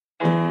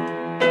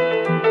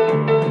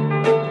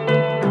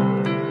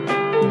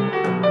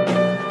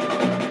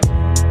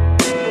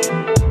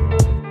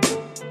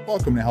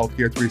Welcome to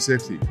Healthcare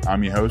 360.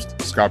 I'm your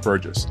host, Scott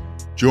Burgess.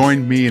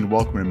 Join me in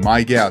welcoming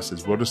my guests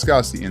as we'll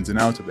discuss the ins and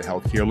outs of the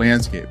healthcare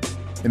landscape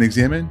and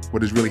examine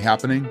what is really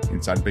happening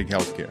inside big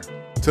healthcare.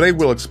 Today,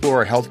 we'll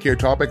explore a healthcare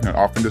topic not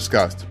often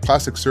discussed,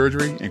 plastic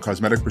surgery and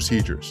cosmetic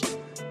procedures.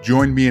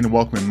 Join me in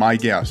welcoming my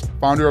guest,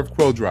 founder of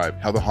Quill Drive,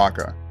 Heather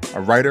Hauka,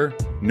 a writer,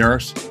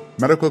 nurse,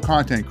 medical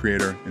content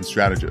creator, and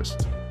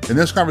strategist. In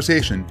this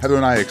conversation, Heather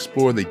and I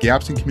explore the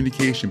gaps in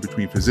communication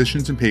between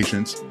physicians and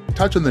patients,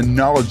 touch on the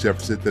knowledge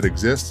deficit that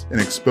exists, and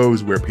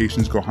expose where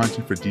patients go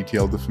hunting for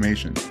detailed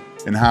information,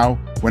 and how,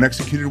 when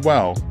executed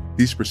well,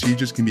 these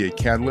procedures can be a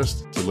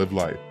catalyst to live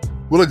life.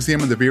 We'll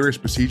examine the various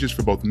procedures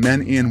for both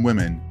men and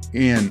women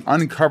and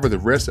uncover the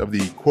risks of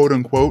the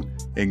quote-unquote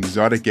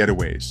exotic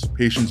getaways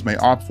patients may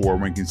opt for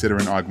when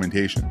considering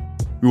augmentation.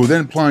 We will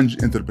then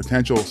plunge into the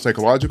potential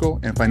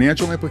psychological and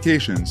financial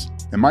implications,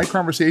 and my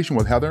conversation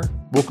with Heather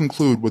will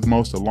conclude with the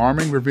most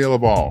alarming reveal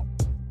of all,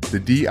 the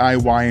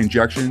DIY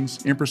injections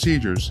and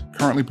procedures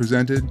currently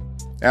presented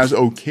as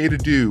okay to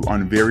do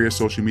on various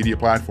social media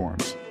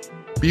platforms.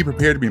 Be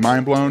prepared to be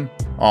mind-blown,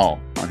 all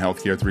on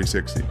Healthcare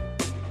 360.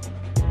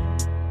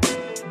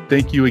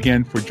 Thank you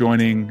again for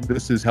joining.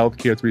 This is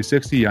Healthcare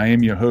 360. I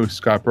am your host,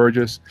 Scott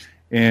Burgess,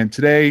 and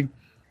today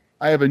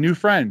I have a new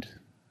friend.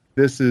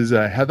 This is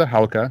Heather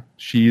Hauka.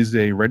 She's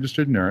a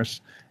registered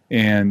nurse,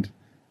 and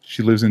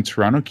she lives in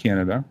Toronto,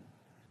 Canada.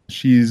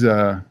 She's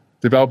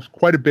developed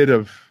quite a bit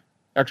of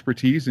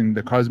expertise in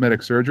the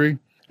cosmetic surgery. And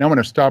I want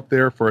to stop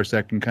there for a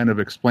second, kind of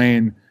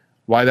explain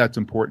why that's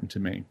important to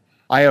me.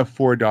 I have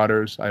 4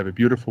 daughters. I have a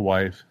beautiful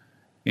wife,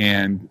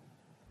 and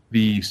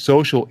the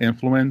social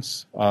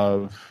influence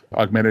of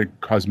augmented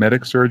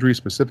cosmetic surgery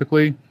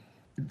specifically,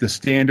 the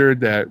standard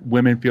that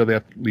women feel they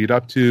have to lead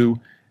up to,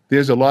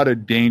 there's a lot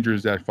of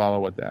dangers that follow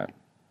with that.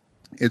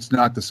 It's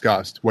not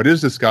discussed. What is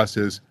discussed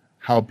is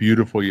how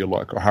beautiful you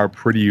look or how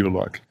pretty you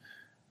look.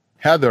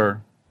 Heather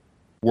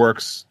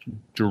works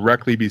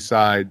directly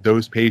beside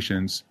those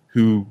patients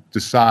who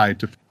decide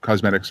to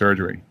cosmetic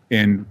surgery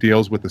and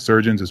deals with the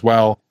surgeons as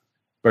well.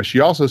 But she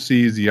also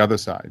sees the other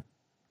side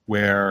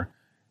where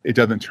it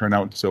doesn't turn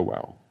out so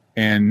well.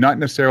 And not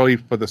necessarily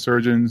for the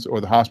surgeons or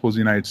the hospitals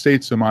in the United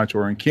States so much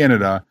or in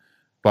Canada,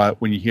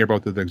 but when you hear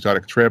about the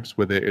exotic trips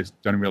where it's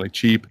done really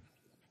cheap,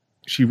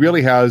 she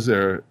really has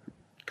a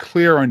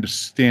clear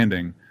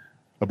understanding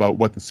about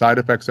what the side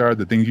effects are,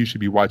 the things you should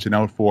be watching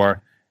out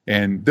for.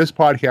 And this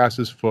podcast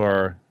is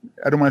for,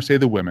 I don't want to say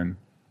the women,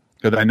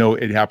 because I know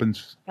it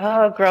happens.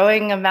 Oh,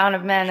 growing amount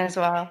of men as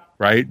well.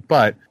 Right?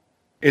 But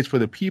it's for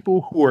the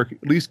people who are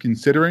at least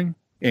considering,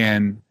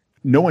 and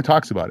no one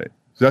talks about it.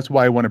 So that's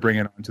why I want to bring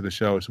it onto the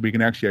show, so we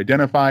can actually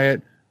identify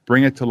it,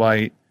 bring it to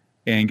light,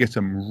 and get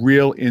some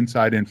real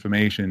inside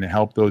information to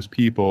help those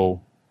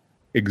people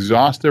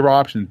exhaust their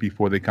options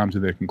before they come to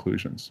their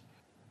conclusions.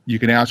 You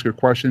can ask her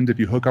questions if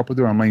you hook up with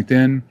her on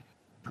LinkedIn.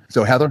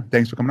 So Heather,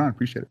 thanks for coming on.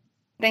 Appreciate it.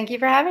 Thank you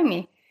for having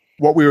me.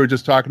 What we were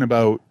just talking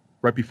about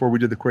right before we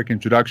did the quick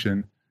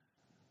introduction,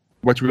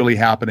 what's really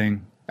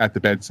happening at the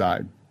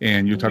bedside.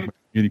 And you're talking about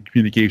the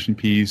communication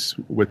piece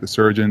with the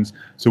surgeons.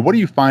 So what are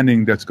you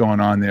finding that's going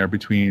on there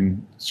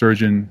between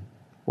surgeon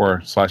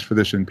or /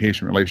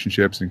 physician-patient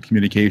relationships and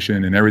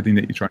communication and everything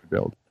that you're trying to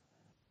build?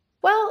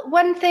 Well,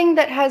 one thing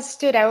that has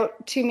stood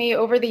out to me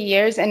over the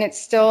years, and it's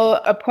still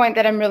a point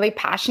that I'm really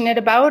passionate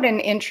about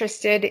and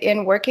interested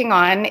in working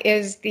on,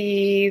 is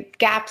the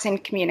gaps in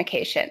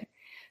communication.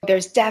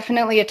 There's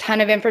definitely a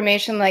ton of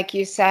information, like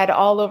you said,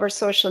 all over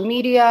social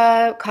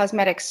media.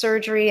 Cosmetic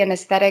surgery and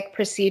aesthetic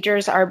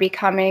procedures are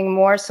becoming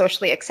more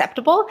socially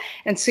acceptable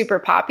and super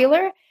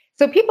popular.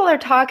 So people are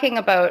talking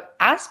about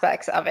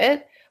aspects of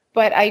it.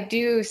 But I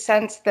do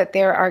sense that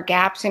there are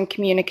gaps in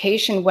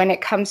communication when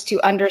it comes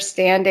to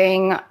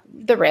understanding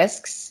the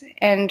risks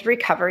and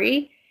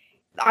recovery.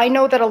 I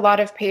know that a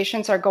lot of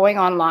patients are going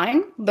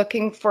online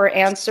looking for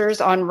answers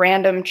on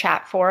random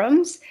chat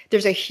forums.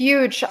 There's a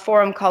huge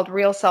forum called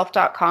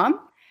realself.com,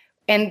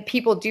 and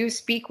people do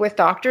speak with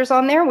doctors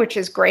on there, which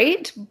is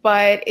great,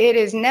 but it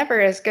is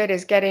never as good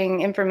as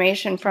getting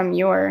information from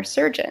your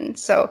surgeon.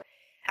 So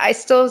I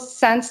still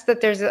sense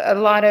that there's a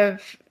lot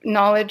of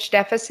knowledge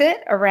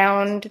deficit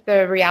around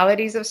the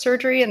realities of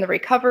surgery and the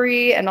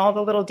recovery and all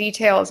the little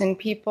details, and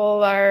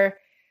people are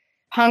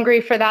hungry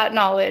for that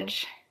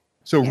knowledge.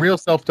 So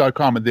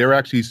realself.com, they're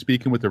actually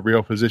speaking with a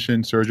real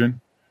physician,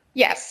 surgeon?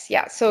 Yes,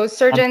 yeah. So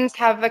surgeons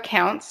have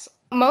accounts.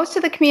 Most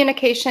of the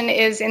communication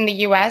is in the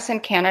US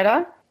and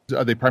Canada.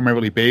 Are they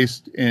primarily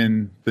based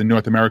in the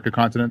North America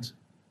continent?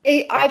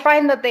 I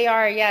find that they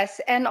are, yes.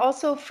 And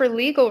also for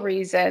legal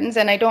reasons,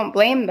 and I don't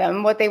blame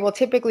them, what they will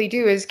typically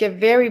do is give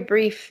very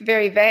brief,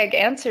 very vague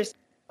answers.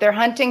 They're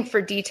hunting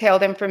for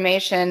detailed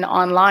information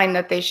online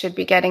that they should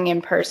be getting in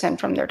person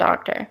from their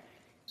doctor.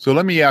 So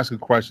let me ask a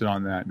question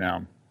on that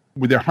now.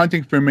 When they're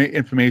hunting for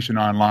information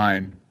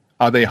online,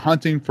 are they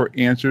hunting for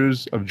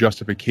answers of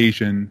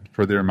justification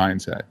for their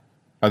mindset?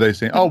 Are they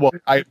saying, oh, well,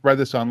 I read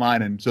this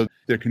online, and so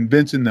they're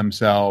convincing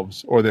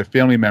themselves or their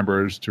family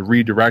members to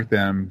redirect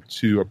them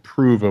to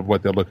approve of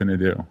what they're looking to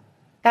do?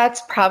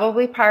 That's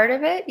probably part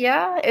of it,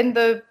 yeah. In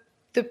the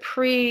the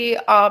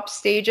pre-op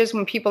stages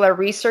when people are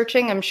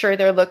researching, I'm sure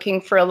they're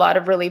looking for a lot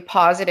of really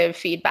positive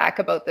feedback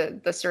about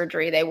the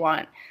surgery they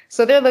want.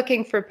 So they're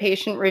looking for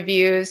patient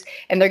reviews,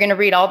 and they're going to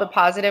read all the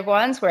positive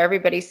ones where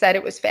everybody said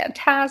it was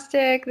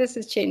fantastic. This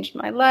has changed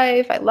my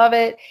life. I love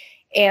it.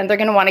 And they're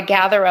going to want to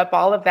gather up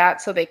all of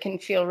that so they can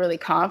feel really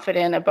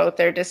confident about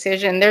their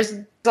decision. There's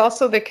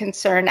also the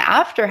concern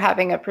after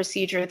having a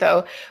procedure,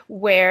 though,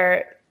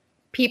 where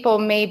people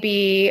may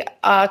be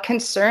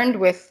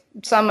concerned with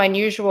some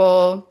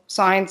unusual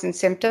signs and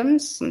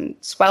symptoms, some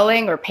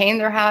swelling or pain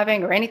they're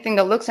having or anything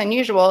that looks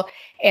unusual,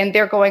 and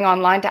they're going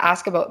online to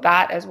ask about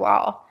that as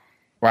well.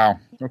 Wow.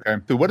 Okay.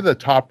 So what are the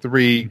top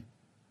 3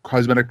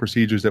 cosmetic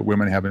procedures that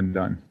women haven't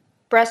done?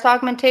 Breast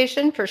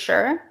augmentation, for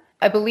sure.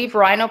 I believe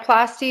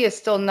rhinoplasty is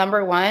still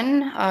number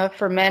 1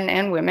 for men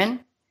and women.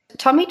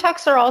 Tummy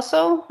tucks are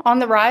also on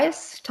the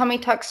rise. Tummy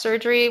tuck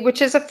surgery,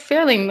 which is a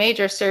fairly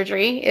major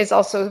surgery, is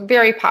also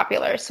very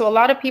popular. So a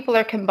lot of people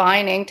are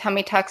combining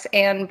tummy tucks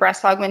and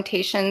breast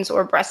augmentations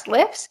or breast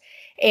lifts,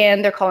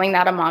 and they're calling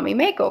that a mommy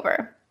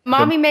makeover.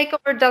 Mommy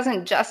makeover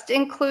doesn't just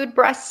include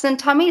breasts and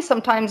tummy.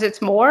 Sometimes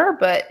it's more,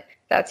 but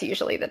that's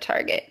usually the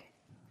target.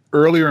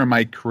 Earlier in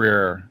my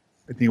career,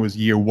 I think it was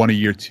year 1 or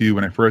year 2,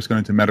 when I first got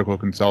into medical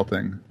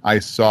consulting, I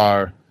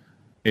saw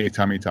a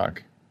tummy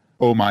tuck.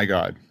 Oh my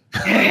God.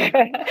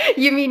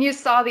 You mean you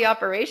saw the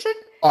operation?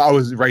 I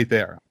was right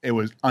there. It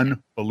was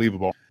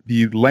unbelievable.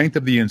 The length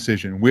of the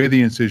incision, where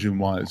the incision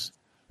was,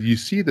 you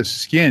see the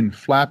skin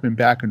flapping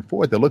back and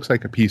forth. It looks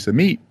like a piece of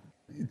meat.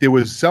 There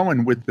was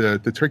someone with the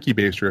turkey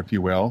baster, if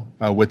you will,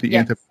 with the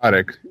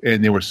antibiotic,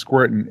 and they were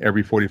squirting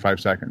every 45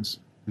 seconds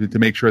to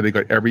make sure they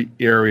got every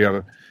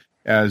area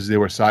as they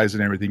were sizing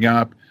everything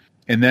up.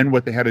 And then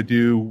what they had to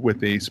do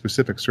with a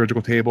specific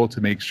surgical table to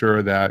make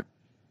sure that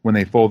when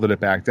they folded it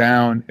back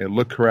down, it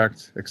looked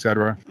correct, et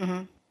cetera.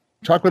 Mm-hmm.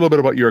 Talk a little bit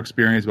about your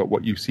experience, about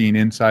what you've seen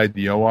inside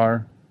the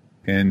OR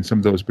and some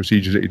of those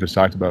procedures that you just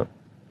talked about.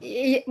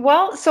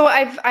 Well, so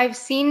I've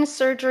seen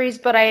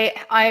surgeries, but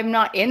I'm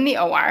not in the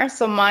OR.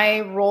 So my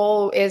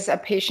role is a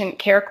patient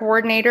care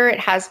coordinator. It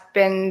has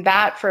been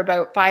that for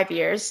about 5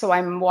 years. So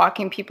I'm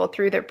walking people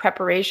through their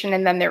preparation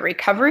and then their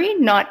recovery,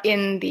 not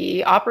in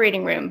the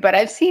operating room, but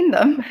I've seen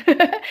them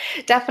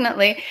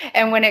definitely.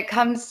 And when it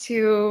comes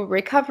to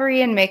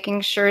recovery and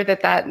making sure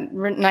that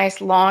nice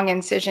long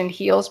incision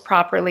heals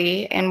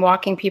properly and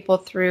walking people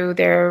through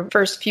their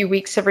first few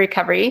weeks of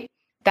recovery,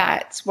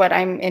 that's what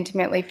I'm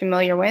intimately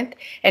familiar with,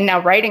 and now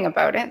writing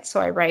about it.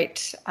 So I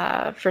write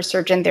for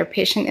surgeon their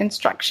patient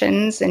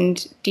instructions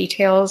and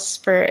details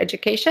for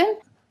education.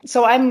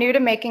 So I'm new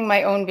to making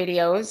my own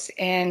videos,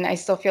 and I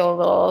still feel a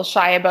little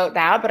shy about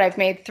that, but I've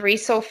made 3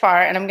 so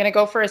far, and I'm going to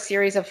go for a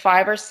series of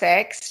 5 or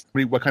 6.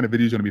 What kind of videos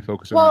are you going to be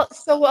focusing on? Well,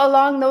 so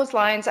along those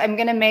lines, I'm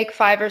going to make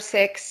 5 or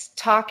 6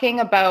 talking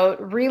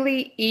about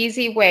really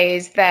easy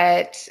ways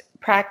that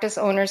practice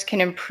owners can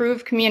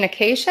improve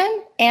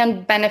communication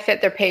and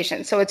benefit their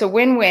patients. So it's a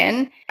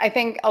win-win. I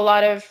think a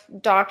lot of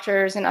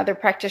doctors and other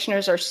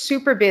practitioners are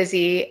super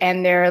busy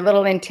and they're a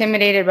little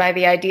intimidated by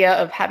the idea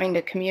of having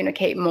to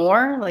communicate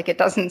more. Like, it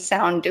doesn't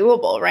sound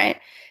doable, right?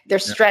 They're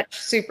stretched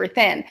super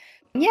thin.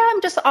 Yeah,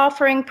 I'm just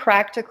offering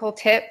practical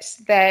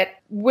tips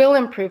that will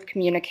improve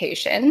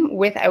communication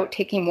without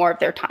taking more of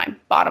their time,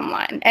 bottom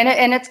line.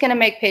 And it's going to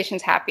make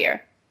patients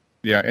happier.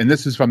 Yeah, and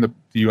this is do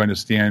you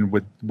understand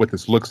what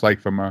this looks like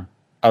from a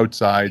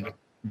outside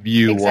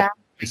view,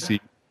 exactly, or you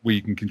see where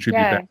you can contribute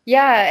back?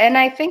 Yeah, and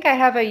I think I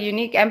have a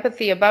unique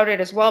empathy about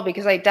it as well,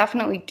 because I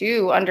definitely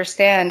do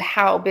understand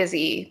how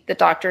busy the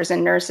doctors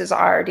and nurses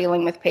are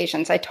dealing with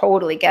patients. I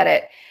totally get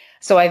it.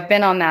 So I've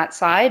been on that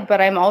side, but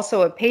I'm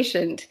also a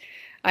patient.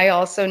 I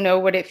also know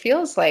what it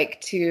feels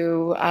like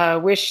to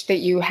wish that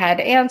you had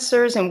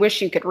answers and wish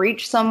you could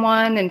reach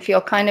someone and feel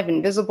kind of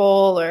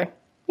invisible, or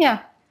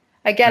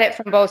I get it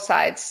from both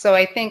sides. So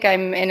I think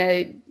I'm in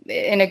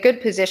a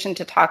good position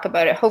to talk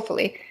about it,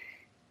 hopefully.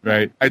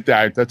 Right.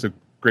 That's a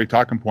great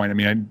talking point. I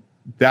mean,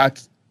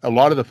 that's a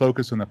lot of the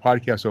focus on the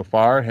podcast so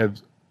far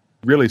has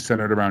really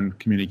centered around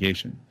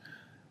communication.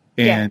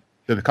 And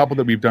the couple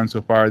that we've done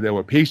so far that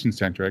were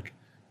patient-centric,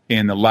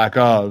 and the lack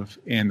of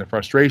and the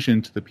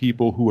frustration to the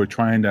people who are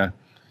trying to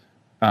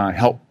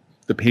help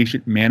the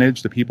patient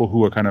manage, the people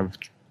who are kind of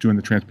doing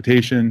the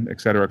transportation, et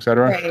cetera, et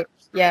cetera. Right.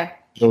 Yeah.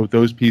 So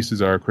those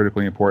pieces are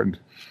critically important.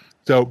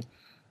 So,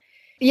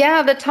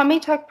 yeah, the tummy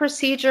tuck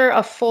procedure,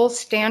 a full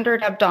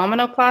standard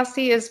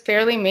abdominoplasty, is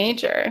fairly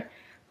major,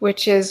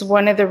 which is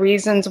one of the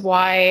reasons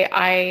why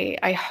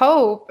I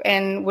hope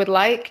and would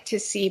like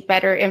to see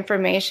better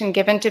information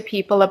given to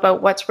people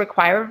about what's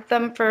required of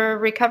them for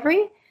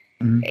recovery,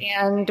 mm-hmm,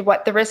 and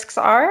what the risks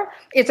are.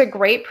 It's a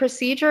great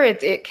procedure.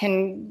 It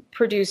can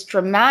produce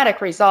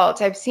dramatic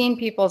results. I've seen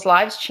people's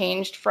lives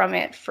changed from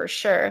it for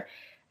sure.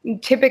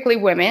 Typically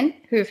women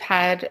who've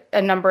had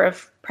a number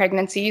of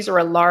pregnancies or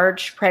a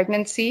large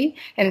pregnancy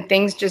and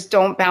things just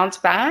don't bounce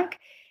back.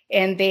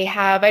 And they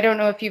have, I don't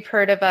know if you've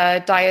heard of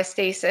a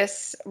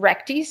diastasis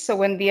recti. So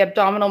when the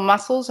abdominal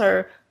muscles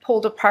are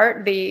pulled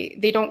apart,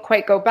 they don't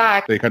quite go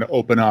back. They kind of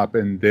open up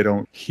and they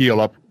don't heal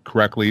up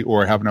correctly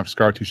or have enough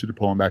scar tissue to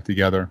pull them back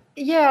together?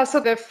 Yeah, so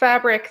the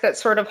fabric that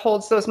sort of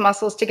holds those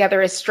muscles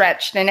together is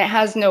stretched and it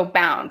has no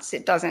bounce.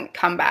 It doesn't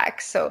come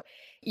back. So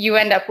you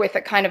end up with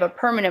a kind of a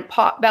permanent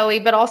pot belly,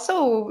 but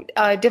also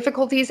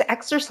difficulties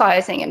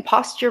exercising and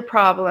posture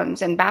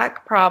problems and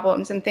back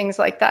problems and things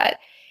like that.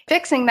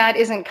 Fixing that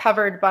isn't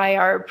covered by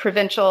our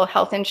provincial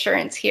health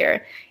insurance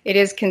here. It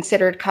is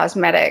considered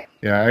cosmetic.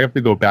 Yeah, I have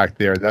to go back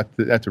there.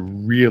 That's a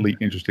really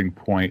interesting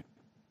point.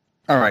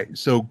 All right,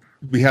 so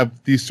we have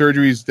these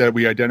surgeries that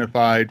we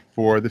identified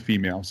for the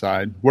female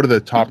side. What are the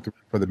top three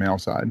for the male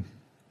side?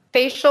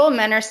 Facial,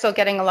 men are still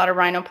getting a lot of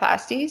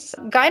rhinoplasties.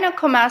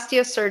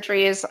 Gynecomastia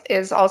surgery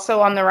is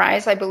also on the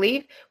rise, I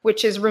believe,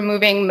 which is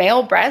removing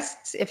male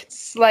breasts if it's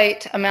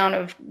slight amount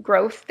of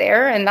growth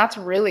there. And that's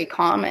really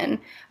common.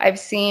 I've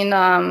seen,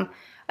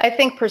 I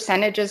think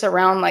percentages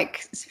around like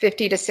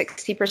 50 to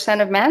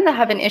 60% of men that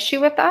have an issue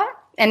with that.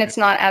 And it's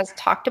not as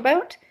talked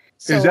about.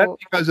 So, is that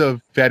because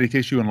of fatty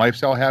tissue and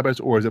lifestyle habits,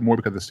 or is it more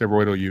because of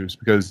steroidal use?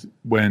 Because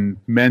when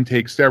men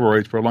take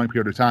steroids for a long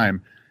period of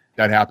time,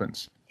 that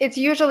happens. It's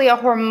usually a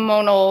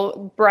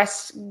hormonal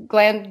breast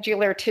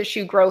glandular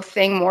tissue growth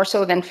thing more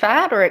so than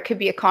fat, or it could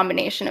be a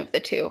combination of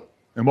the two.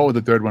 And what would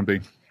the third one be?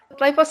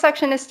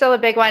 Liposuction is still a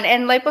big one,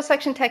 and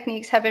liposuction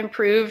techniques have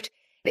improved.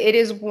 It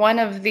is one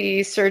of the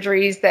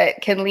surgeries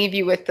that can leave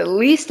you with the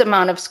least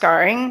amount of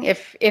scarring,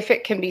 if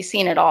it can be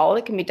seen at all.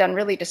 It can be done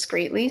really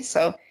discreetly.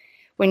 So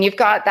when you've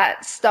got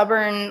that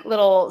stubborn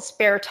little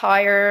spare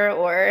tire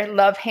or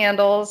love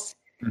handles,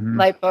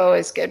 lipo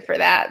is good for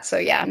that. So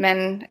yeah,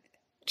 men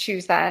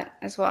choose that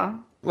as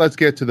well. Let's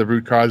get to the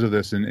root cause of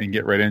this and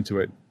get right into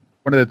it.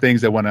 One of the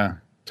things I want to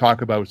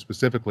talk about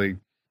specifically,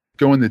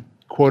 going the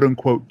quote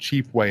unquote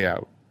cheap way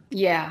out.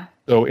 Yeah.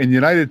 So in the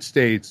United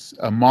States,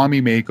 a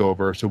mommy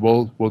makeover, so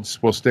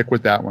we'll stick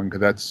with that one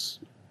because that's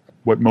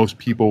what most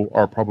people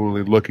are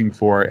probably looking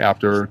for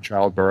after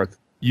childbirth.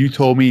 You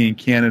told me in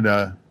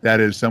Canada that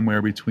is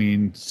somewhere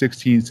between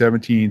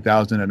 $16,000,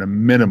 $17,000 at a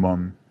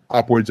minimum,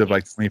 upwards of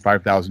like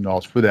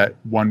 $25,000 for that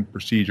one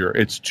procedure.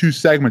 It's two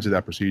segments of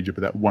that procedure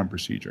for that one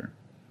procedure.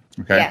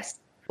 Okay. Yes.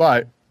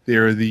 But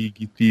there are these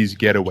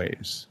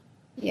getaways.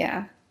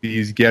 Yeah.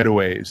 These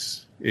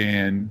getaways.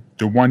 And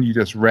the one you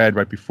just read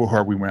right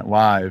before we went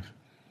live,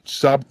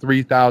 sub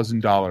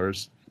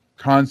 $3,000,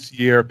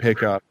 concierge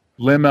pickup,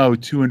 limo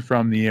to and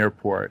from the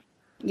airport.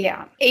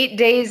 Yeah. 8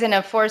 days in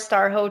a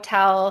 4-star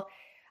hotel,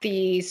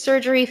 the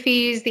surgery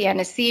fees, the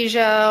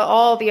anesthesia,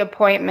 all the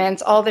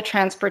appointments, all the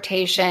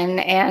transportation,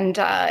 and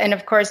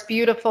of course,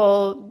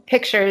 beautiful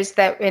pictures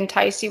that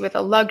entice you with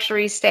a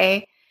luxury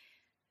stay.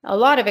 A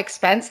lot of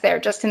expense there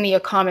just in the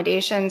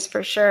accommodations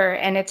for sure.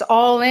 And it's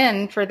all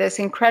in for this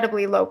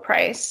incredibly low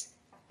price.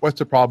 What's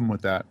the problem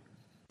with that?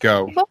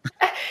 Go.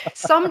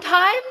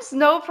 Sometimes,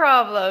 no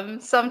problem.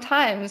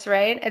 Sometimes,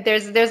 right?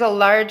 There's a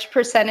large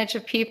percentage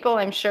of people,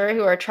 I'm sure,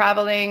 who are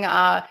traveling.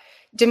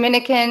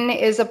 Dominican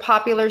is a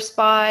popular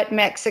spot.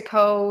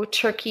 Mexico,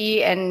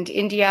 Turkey, and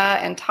India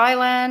and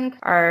Thailand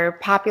are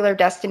popular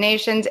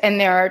destinations. And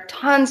there are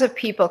tons of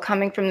people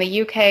coming from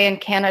the UK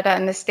and Canada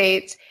and the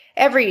States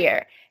every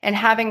year and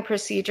having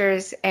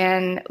procedures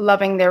and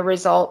loving their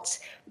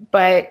results.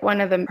 But one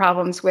of the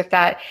problems with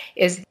that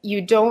is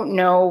you don't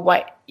know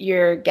what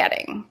you're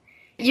getting.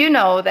 You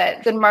know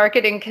that the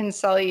marketing can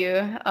sell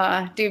you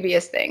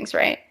dubious things,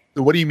 right?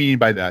 So what do you mean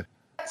by that?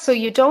 So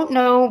you don't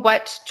know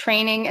what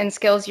training and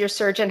skills your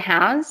surgeon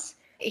has.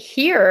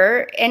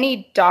 Here,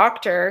 any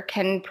doctor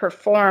can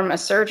perform a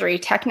surgery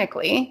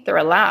technically. They're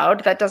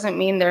allowed. That doesn't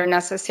mean they're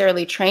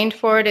necessarily trained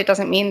for it. It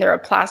doesn't mean they're a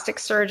plastic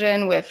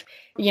surgeon with,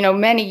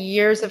 many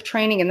years of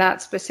training in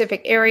that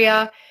specific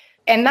area.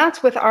 And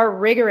that's with our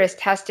rigorous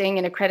testing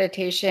and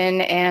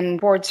accreditation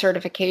and board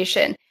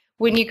certification.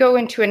 When you go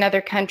into another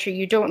country,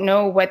 you don't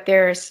know what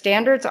their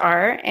standards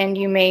are, and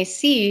you may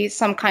see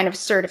some kind of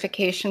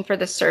certification for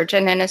the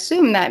surgeon and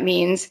assume that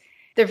means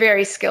they're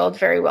very skilled,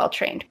 very well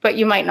trained, but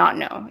you might not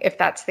know if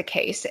that's the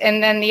case.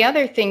 And then the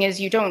other thing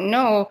is you don't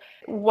know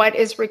what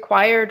is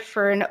required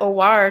for an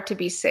OR to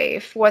be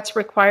safe, what's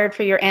required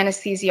for your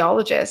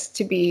anesthesiologist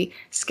to be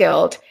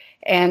skilled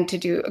and to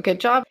do a good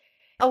job.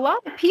 A lot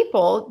of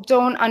people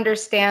don't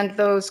understand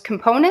those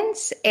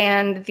components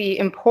and the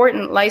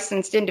important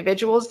licensed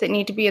individuals that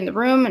need to be in the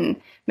room and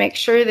make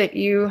sure that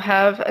you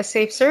have a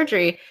safe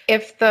surgery.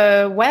 If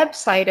the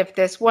website of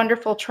this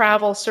wonderful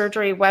travel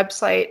surgery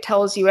website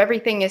tells you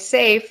everything is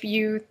safe,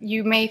 you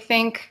may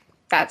think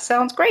that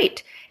sounds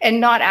great and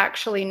not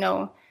actually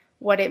know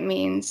what it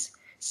means.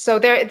 So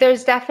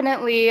there's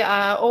definitely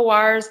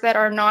ORs that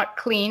are not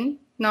clean,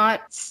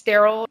 not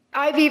sterile.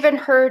 I've even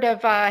heard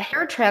of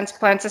hair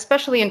transplants,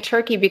 especially in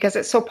Turkey, because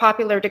it's so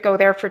popular to go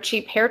there for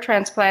cheap hair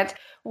transplants,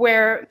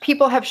 where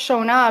people have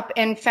shown up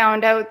and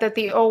found out that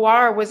the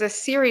OR was a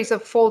series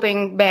of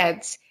folding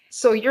beds.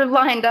 So you're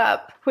lined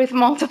up with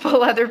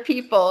multiple other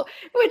people,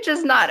 which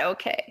is not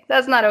okay.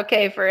 That's not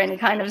okay for any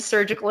kind of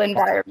surgical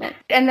environment.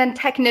 And then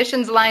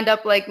technicians lined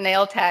up like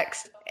nail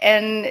techs.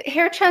 And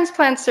hair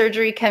transplant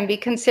surgery can be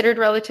considered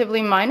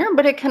relatively minor,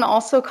 but it can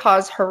also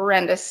cause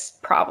horrendous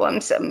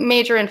problems,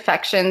 major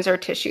infections or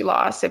tissue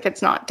loss if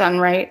it's not done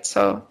right.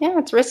 So, yeah,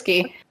 it's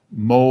risky.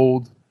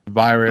 Mold,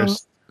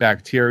 virus,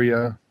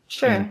 bacteria,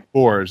 Sure. and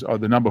spores are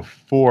the number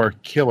 4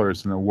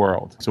 killers in the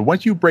world. So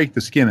once you break the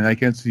skin and that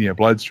gets into your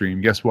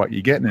bloodstream, guess what?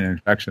 You get an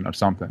infection of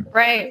something.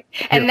 Right.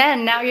 And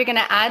then now you're going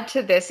to add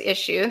to this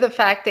issue the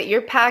fact that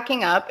you're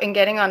packing up and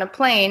getting on a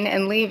plane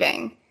and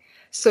leaving.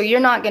 So you're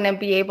not going to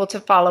be able to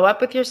follow up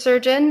with your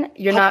surgeon.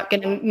 You're not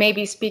going to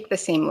maybe speak the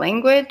same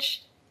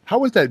language.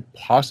 How is that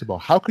possible?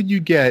 How could you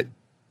get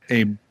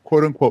a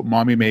quote unquote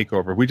mommy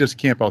makeover? We just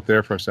camp out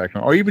there for a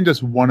second, or even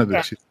just one of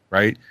the two,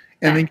 right?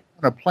 And then get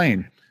on a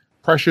plane.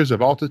 Pressures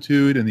of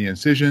altitude and the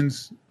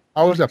incisions.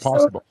 How is that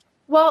possible?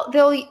 Well,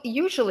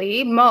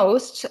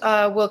 most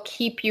will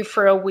keep you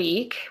for a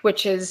week,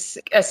 which is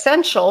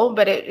essential,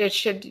 but it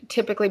should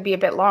typically be a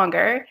bit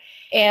longer.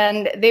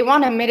 And they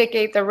want to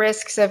mitigate the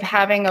risks of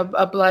having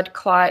a blood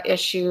clot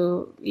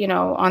issue,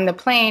 on the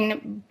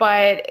plane,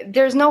 but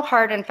there's no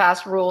hard and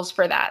fast rules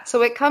for that.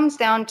 So it comes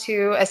down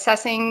to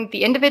assessing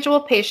the individual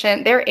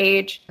patient, their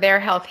age, their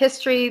health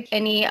history,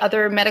 any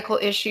other medical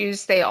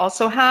issues they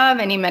also have,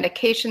 any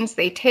medications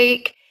they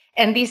take.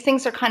 And these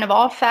things are kind of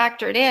all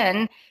factored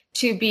in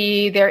to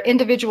be their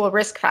individual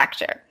risk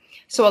factor.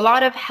 So a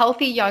lot of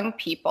healthy young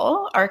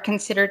people are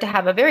considered to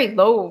have a very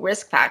low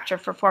risk factor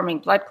for forming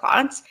blood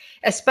clots,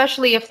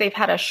 especially if they've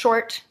had a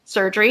short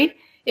surgery.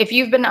 If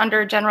you've been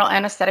under general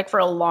anesthetic for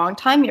a long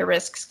time, your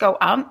risks go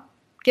up.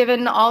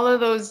 Given all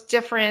of those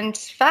different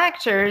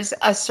factors,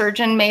 a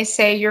surgeon may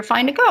say you're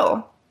fine to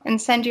go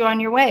and send you on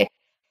your way.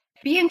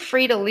 Being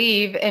free to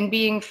leave and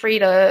being free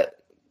to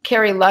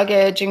carry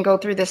luggage and go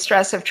through the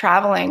stress of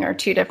traveling are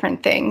two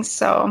different things.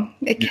 So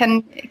it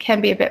can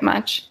be a bit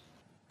much.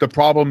 The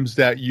problems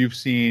that you've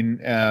seen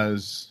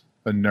as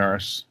a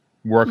nurse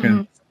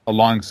working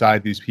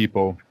alongside these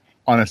people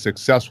on a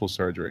successful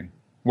surgery,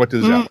 what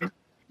does that mean?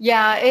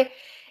 Yeah,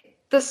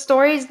 the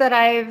stories that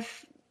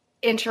I've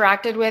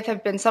interacted with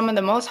have been some of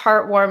the most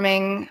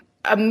heartwarming,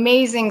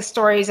 amazing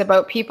stories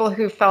about people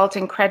who felt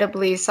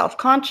incredibly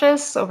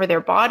self-conscious over their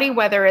body,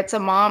 whether it's a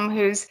mom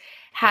who's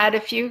had a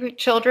few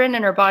children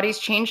and her body's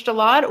changed a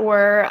lot,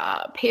 or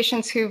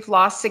patients who've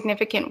lost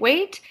significant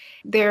weight.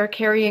 They're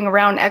carrying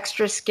around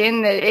extra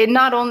skin that it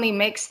not only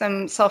makes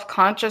them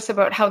self-conscious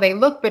about how they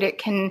look, but it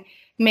can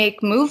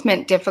make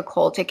movement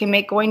difficult. It can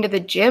make going to the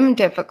gym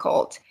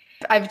difficult.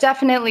 I've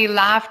definitely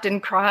laughed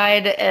and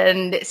cried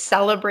and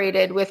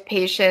celebrated with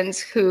patients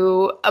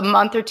who a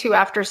month or two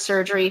after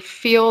surgery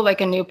feel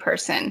like a new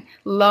person,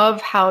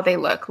 love how they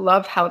look,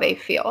 love how they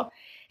feel.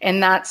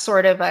 And that's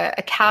sort of a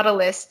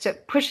catalyst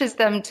that pushes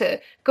them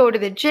to go to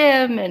the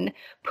gym and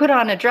put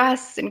on a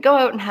dress and go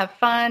out and have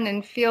fun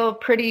and feel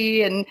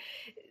pretty. And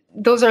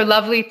those are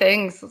lovely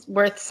things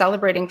worth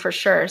celebrating for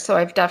sure. So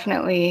I've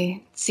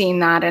definitely seen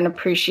that and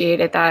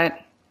appreciated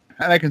that.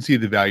 And I can see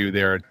the value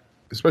there,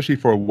 especially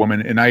for a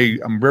woman. And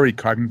I'm very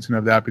cognizant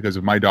of that because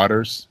of my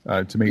daughters,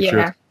 to make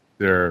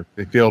sure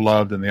they feel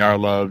loved and they are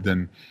loved.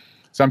 And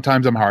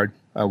sometimes I'm hard.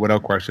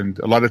 Without question.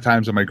 A lot of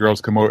times when my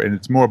girls come over, and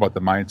it's more about the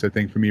mindset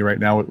thing for me right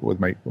now with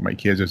my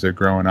kids as they're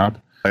growing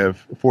up. I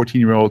have a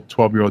 14-year-old,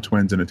 12-year-old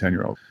twins, and a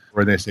 10-year-old.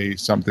 Where they say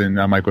something,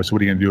 I might go, so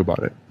what are you going to do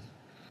about it?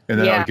 And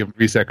then I'll give a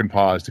 3-second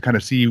pause to kind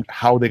of see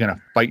how they're going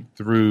to fight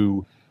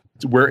through.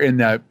 We're in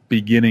that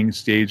beginning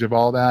stage of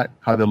all that,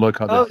 how they look,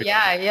 how they feel.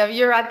 Yeah,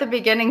 you're at the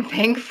beginning,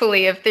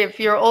 thankfully.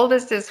 If your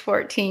oldest is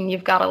 14,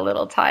 you've got a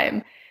little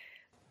time.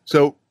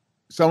 So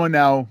someone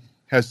now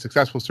has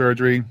successful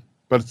surgery.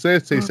 But say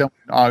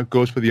someone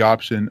goes for the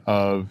option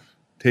of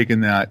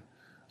taking that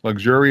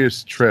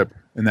luxurious trip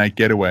and that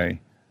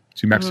getaway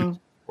to Mexico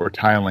or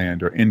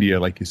Thailand or India,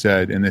 like you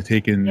said, and they're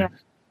taking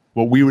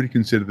what we would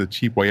consider the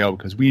cheap way out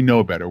because we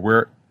know better.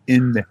 We're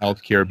in the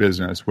healthcare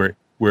business.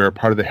 We're a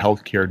part of the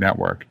healthcare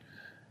network.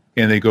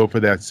 And they go for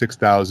that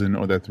 $6,000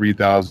 or that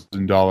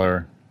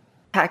 $3,000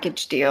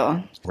 package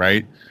deal.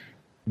 Right?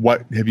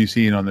 What have you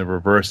seen on the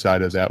reverse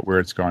side of that where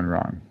it's gone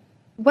wrong?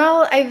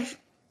 Well,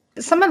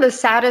 some of the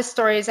saddest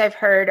stories I've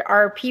heard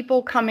are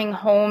people coming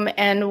home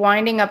and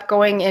winding up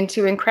going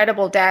into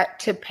incredible debt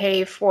to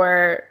pay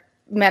for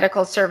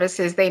medical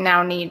services they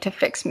now need to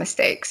fix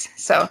mistakes.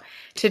 So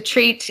to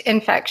treat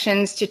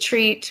infections, to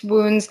treat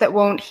wounds that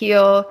won't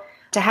heal,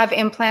 to have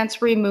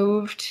implants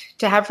removed,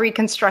 to have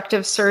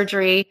reconstructive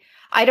surgery.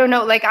 I don't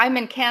know, I'm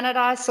in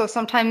Canada, so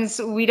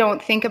sometimes we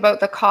don't think about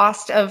the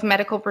cost of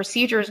medical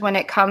procedures when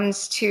it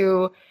comes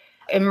to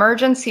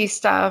emergency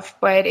stuff.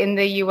 But in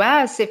the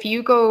US, if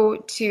you go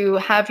to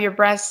have your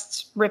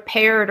breasts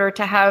repaired or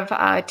to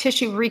have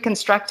tissue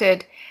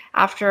reconstructed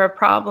after a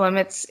problem,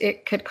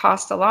 it could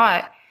cost a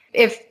lot.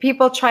 If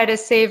people try to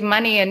save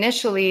money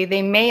initially,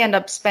 they may end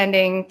up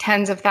spending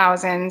tens of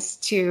thousands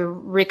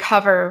to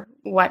recover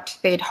what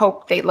they'd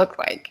hoped they look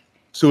like.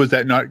 So is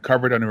that not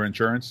covered under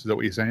insurance? Is that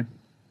what you're saying?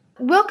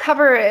 We'll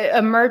cover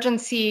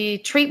emergency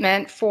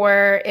treatment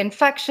for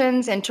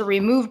infections and to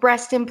remove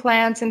breast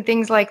implants and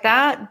things like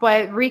that.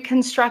 But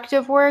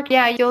reconstructive work,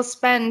 yeah, you'll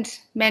spend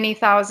many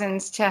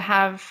thousands to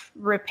have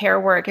repair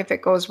work if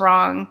it goes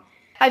wrong.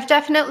 I've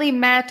definitely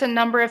met a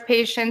number of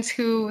patients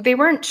who they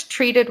weren't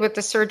treated with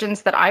the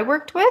surgeons that I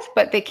worked with,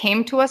 but they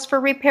came to us for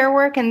repair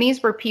work. And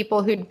these were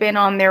people who'd been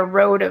on their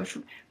road of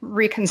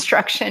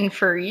reconstruction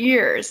for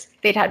years.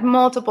 They'd had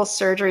multiple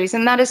surgeries,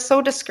 and that is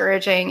so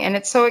discouraging and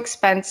it's so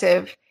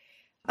expensive.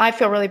 I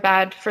feel really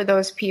bad for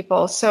those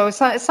people. So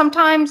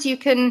sometimes you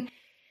can't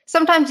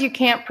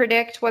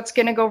predict what's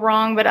going to go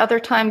wrong, but other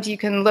times you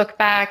can look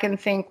back and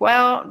think,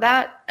 well,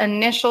 that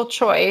initial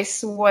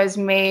choice was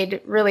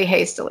made really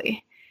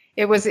hastily.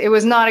 It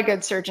was not a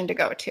good surgeon to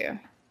go to.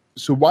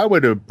 So why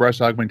would a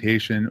breast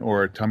augmentation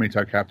or a tummy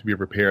tuck have to be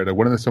repaired?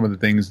 What are some of the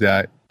things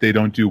that they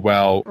don't do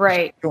well?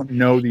 Right. We don't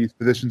know these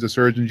physicians or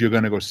surgeons you're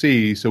going to go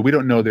see, so we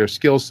don't know their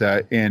skill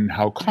set and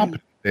how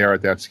competent they are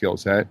at that skill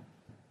set.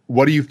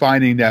 What are you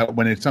finding that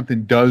when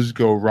something does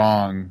go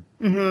wrong,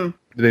 do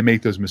they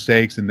make those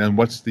mistakes? And then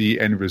what's the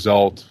end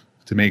result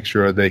to make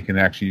sure they can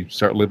actually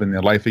start living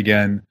their life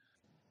again?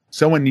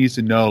 Someone needs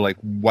to know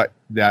what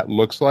that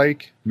looks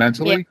like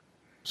mentally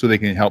so they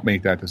can help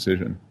make that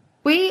decision.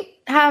 We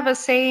have a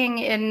saying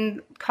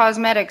in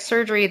cosmetic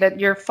surgery that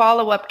your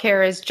follow-up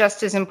care is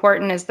just as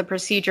important as the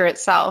procedure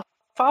itself.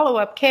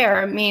 Follow-up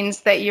care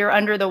means that you're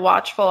under the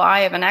watchful eye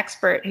of an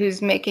expert who's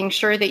making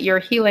sure that you're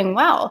healing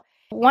well.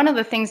 One of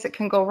the things that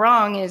can go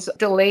wrong is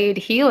delayed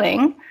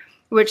healing,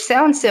 which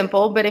sounds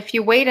simple, but if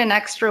you wait an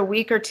extra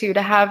week or two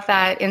to have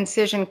that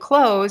incision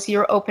close,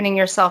 you're opening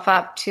yourself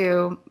up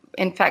to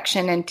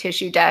infection and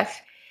tissue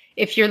death.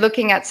 If you're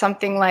looking at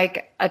something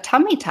like a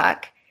tummy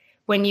tuck,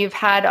 when you've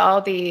had all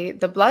the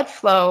blood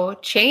flow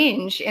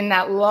change in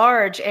that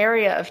large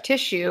area of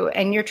tissue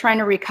and you're trying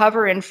to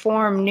recover and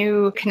form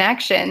new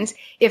connections,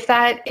 if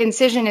that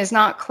incision is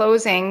not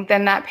closing,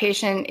 then that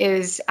patient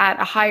is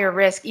at a higher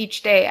risk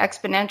each day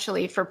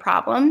exponentially for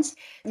problems.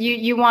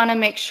 You want to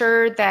make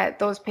sure that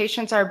those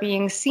patients are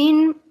being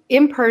seen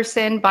in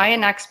person by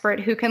an expert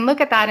who can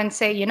look at that and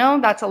say,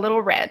 that's a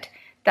little red.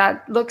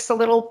 That looks a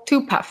little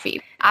too puffy.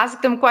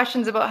 Ask them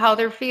questions about how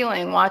they're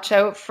feeling. Watch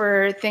out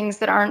for things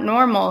that aren't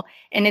normal.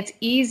 And it's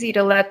easy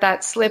to let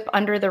that slip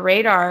under the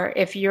radar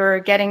if you're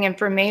getting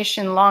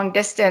information long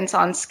distance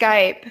on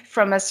Skype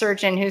from a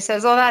surgeon who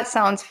says, oh, that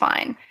sounds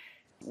fine.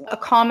 A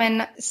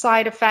common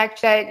side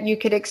effect that you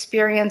could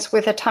experience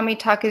with a tummy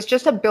tuck is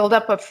just a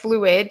buildup of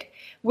fluid,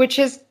 which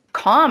is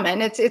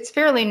common. It's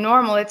fairly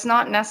normal. It's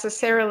not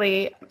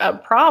necessarily a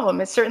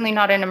problem. It's certainly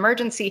not an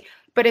emergency.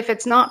 But if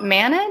it's not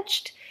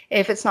managed,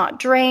 if it's not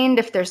drained,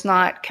 if there's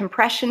not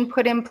compression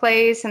put in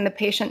place and the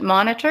patient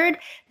monitored,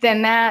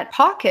 then that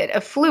pocket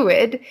of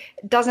fluid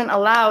doesn't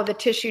allow the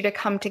tissue to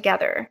come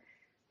together.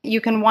 You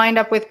can wind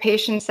up with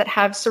patients that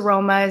have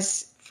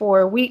seromas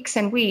for weeks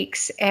and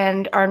weeks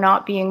and are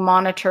not being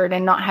monitored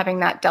and not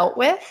having that dealt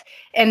with.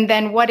 And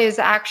then what is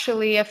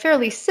actually a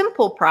fairly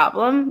simple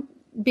problem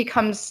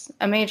becomes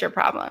a major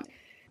problem.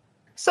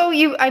 So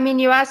you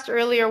asked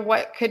earlier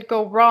what could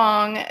go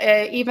wrong,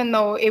 even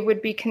though it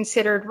would be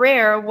considered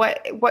rare.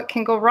 What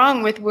can go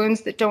wrong with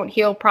wounds that don't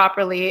heal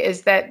properly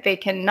is that they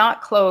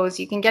cannot close.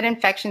 You can get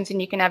infections and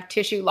you can have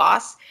tissue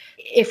loss.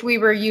 If we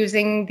were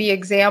using the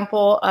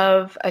example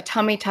of a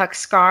tummy tuck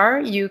scar,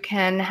 you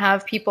can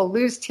have people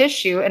lose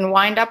tissue and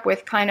wind up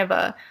with kind of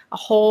a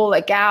hole,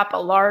 a gap, a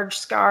large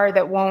scar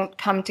that won't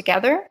come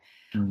together,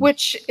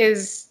 which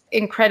is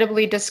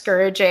incredibly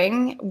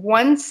discouraging.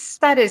 Once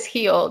that is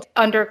healed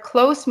under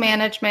close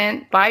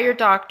management by your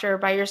doctor,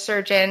 by your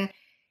surgeon,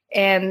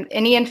 and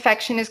any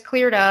infection is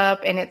cleared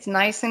up and it's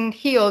nice and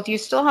healed, you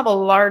still have a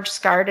large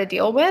scar to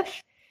deal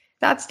with.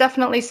 That's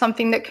definitely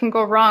something that can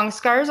go wrong.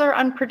 Scars are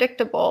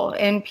unpredictable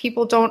and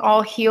people don't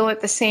all heal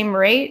at the same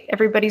rate.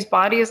 Everybody's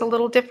body is a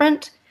little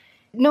different.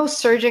 No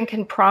surgeon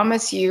can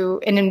promise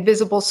you an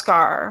invisible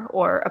scar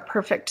or a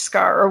perfect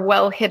scar or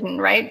well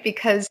hidden, right?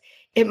 Because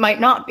it might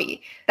not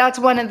be. That's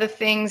one of the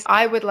things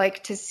I would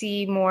like to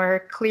see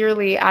more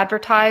clearly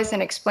advertised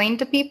and explained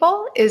to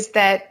people is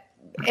that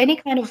any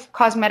kind of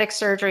cosmetic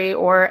surgery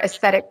or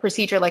aesthetic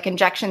procedure like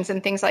injections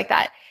and things like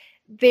that,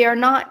 they are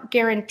not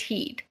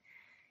guaranteed.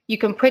 You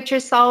can put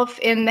yourself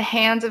in the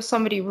hands of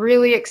somebody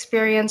really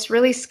experienced,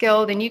 really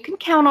skilled, and you can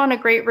count on a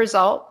great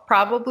result,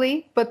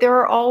 probably, but there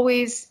are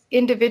always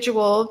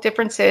individual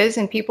differences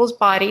in people's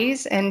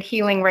bodies and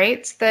healing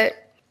rates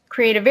that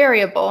create a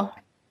variable.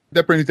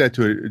 That brings that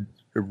to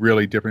a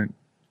really different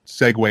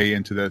segue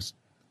into this.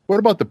 What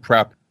about the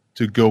prep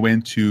to go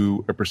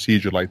into a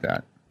procedure like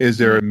that? Is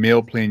there a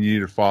meal plan you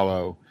need to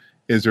follow?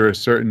 Is there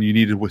you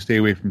need to stay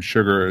away from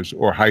sugars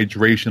or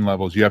hydration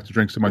levels? You have to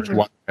drink so much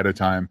water at a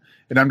time.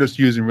 And I'm just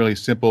using really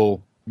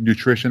simple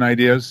nutrition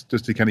ideas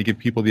just to kind of give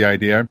people the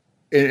idea.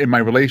 In my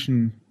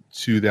relation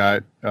to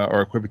that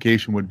or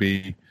equivocation would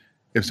be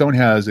if someone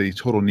has a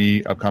total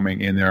knee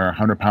upcoming and they're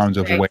 100 pounds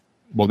overweight,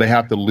 well, they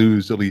have to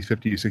lose at least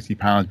 50 to 60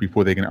 pounds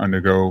before they can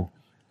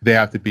they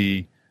have to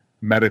be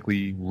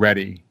medically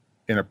ready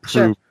and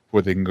approved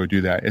before they can go do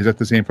that. Is that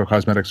the same for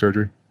cosmetic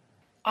surgery?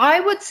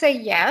 I would say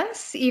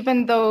yes,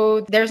 even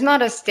though there's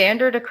not a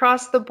standard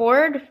across the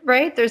board,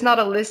 right? There's not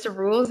a list of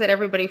rules that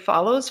everybody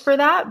follows for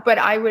that. But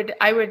I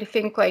would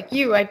think like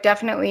you, I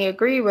definitely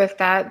agree with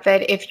that,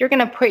 that if you're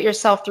going to put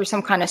yourself through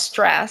some kind of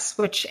stress,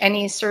 which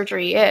any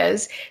surgery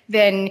is,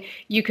 then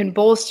you can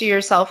bolster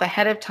yourself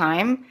ahead of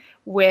time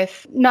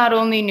with not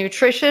only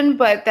nutrition,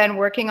 but then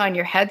working on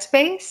your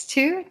headspace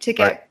too, to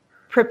get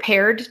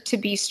prepared to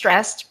be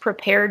stressed,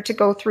 prepared to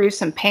go through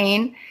some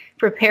pain,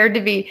 prepared to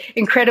be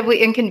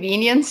incredibly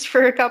inconvenienced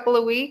for a couple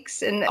of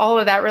weeks. And all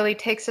of that really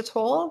takes a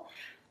toll.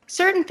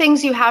 Certain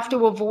things you have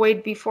to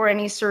avoid before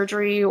any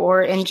surgery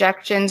or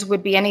injections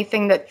would be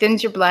anything that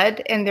thins your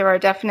blood. And there are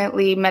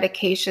definitely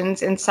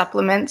medications and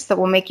supplements that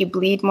will make you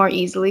bleed more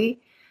easily.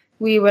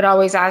 We would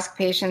always ask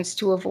patients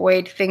to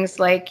avoid things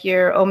like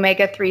your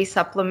omega-3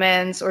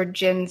 supplements, or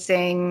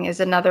ginseng is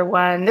another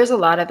one. There's a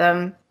lot of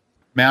them.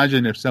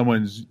 Imagine if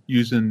someone's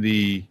using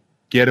the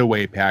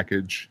getaway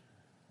package,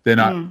 they're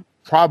not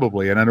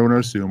probably, and I don't want to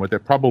assume, but they're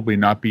probably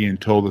not being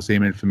told the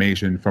same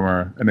information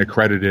from an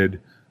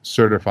accredited,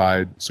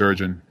 certified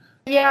surgeon.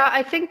 Yeah,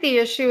 I think the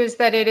issue is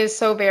that it is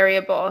so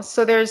variable.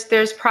 So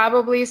there's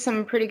probably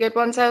some pretty good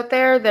ones out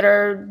there that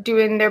are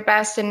doing their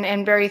best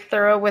and very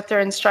thorough with their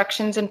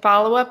instructions and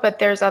follow-up, but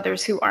there's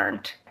others who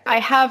aren't. I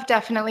have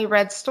definitely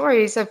read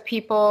stories of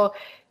people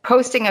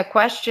posting a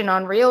question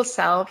on Real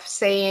Self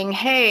saying,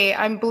 hey,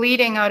 I'm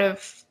bleeding out of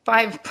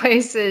 5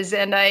 places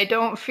and I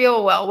don't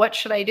feel well. What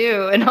should I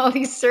do? And all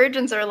these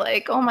surgeons are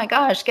like, oh my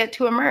gosh, get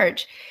to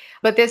emerge.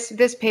 But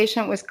this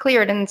patient was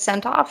cleared and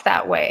sent off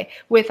that way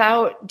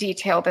without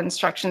detailed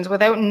instructions,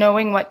 without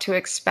knowing what to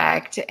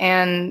expect,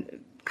 and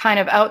kind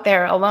of out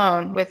there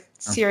alone with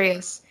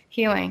serious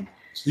healing.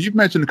 So you've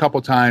mentioned a couple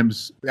of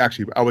times,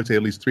 actually, I would say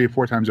at least 3 or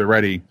 4 times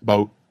already,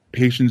 about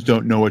patients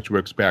don't know what to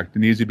expect.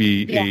 There needs to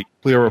be a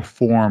clearer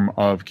form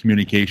of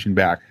communication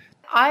back.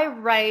 I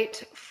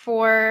write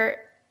for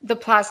the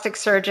plastic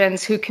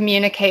surgeons who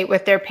communicate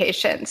with their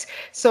patients.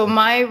 So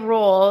my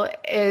role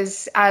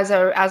is as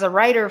a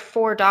writer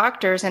for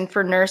doctors and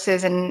for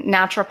nurses and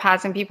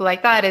naturopaths and people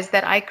like that, is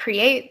that I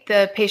create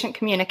the patient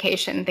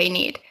communication they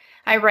need.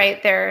 I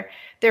write their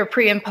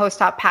pre and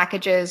post-op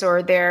packages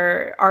or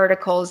their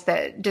articles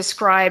that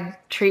describe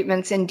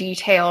treatments in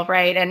detail,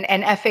 right? And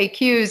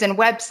FAQs and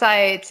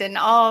websites and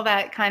all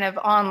that kind of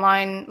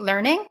online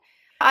learning.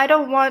 I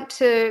don't want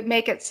to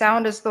make it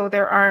sound as though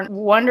there aren't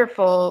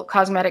wonderful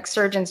cosmetic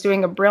surgeons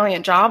doing a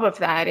brilliant job of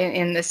that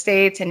in the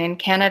States and in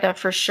Canada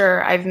for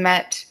sure. I've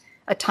met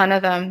a ton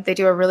of them. They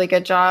do a really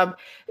good job.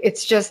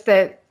 It's just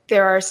that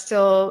there are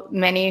still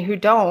many who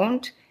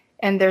don't,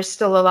 and there's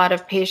still a lot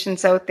of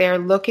patients out there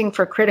looking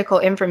for critical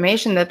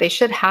information that they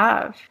should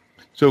have.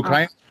 So can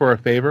I ask for a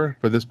favor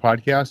for this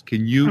podcast?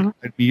 Can you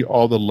send me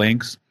all the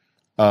links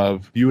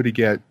of, if you were to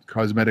get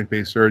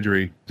cosmetic-based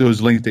surgery,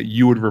 those links that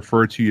you would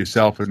refer to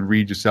yourself and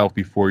read yourself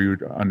before you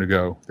would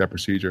undergo that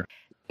procedure?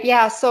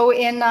 Yeah, so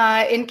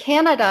in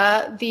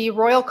Canada, the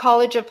Royal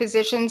College of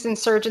Physicians and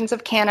Surgeons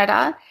of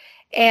Canada,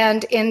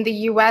 and in the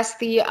US,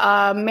 the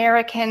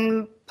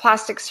American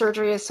Plastic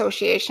Surgery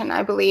Association,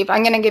 I believe.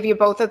 I'm going to give you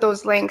both of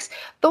those links.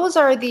 Those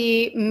are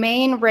the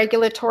main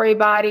regulatory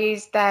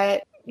bodies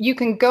that you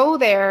can go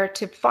there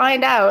to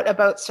find out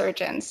about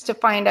surgeons, to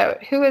find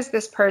out who is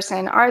this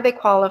person, are they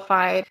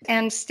qualified,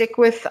 and stick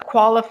with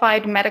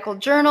qualified medical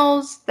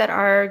journals that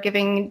are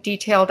giving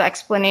detailed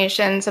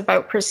explanations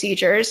about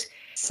procedures.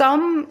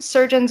 Some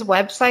surgeons'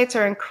 websites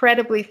are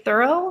incredibly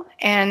thorough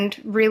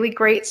and really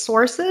great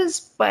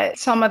sources, but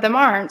some of them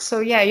aren't. So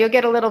yeah, you'll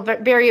get a little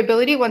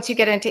variability once you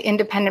get into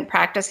independent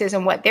practices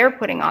and what they're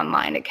putting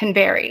online. It can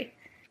vary.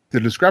 The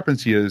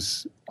discrepancy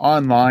is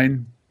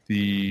online,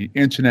 the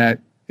internet,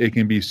 it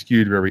can be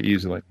skewed very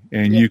easily.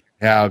 And you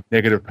can have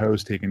negative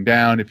posts taken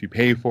down if you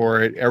pay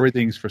for it.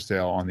 Everything's for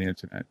sale on the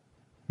internet.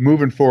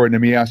 Moving forward, let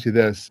me ask you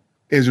this.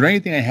 Is there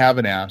anything I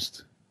haven't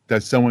asked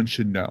that someone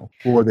should know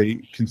before they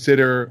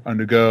consider,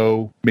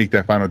 undergo, make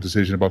that final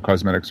decision about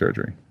cosmetic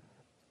surgery?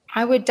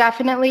 I would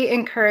definitely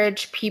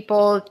encourage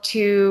people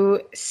to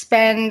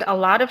spend a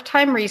lot of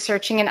time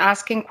researching and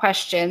asking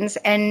questions,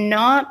 and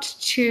not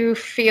to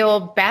feel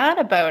bad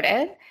about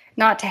it,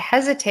 not to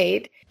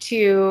hesitate,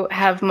 to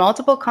have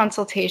multiple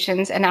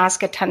consultations and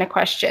ask a ton of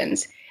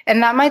questions.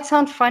 And that might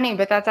sound funny,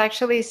 but that's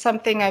actually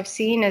something I've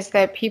seen, is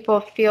that people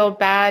feel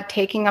bad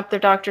taking up their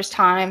doctor's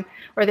time,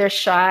 or they're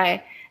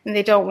shy and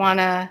they don't want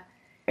to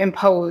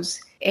impose.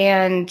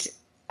 And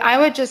I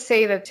would just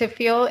say that to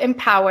feel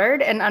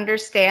empowered and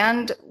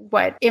understand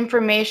what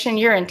information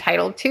you're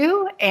entitled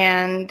to,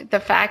 and the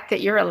fact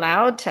that you're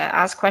allowed to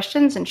ask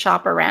questions and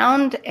shop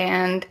around,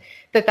 and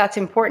that's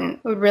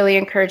important. I would really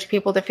encourage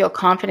people to feel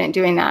confident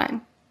doing that.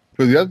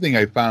 So the other thing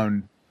I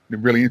found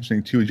really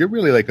interesting too is you're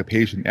really like a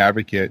patient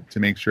advocate to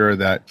make sure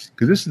that,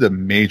 because this is a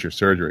major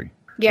surgery.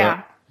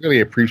 Yeah. So I really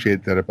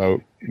appreciate that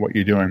about what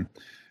you're doing.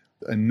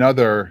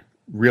 Another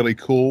really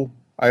cool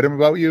item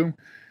about you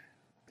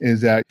is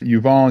that you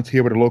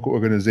volunteer with a local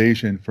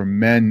organization for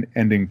men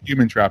ending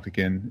human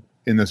trafficking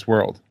in this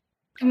world.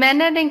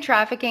 Men Ending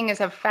Trafficking is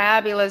a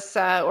fabulous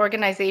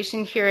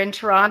organization here in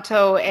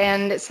Toronto,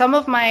 and some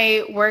of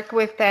my work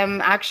with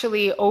them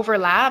actually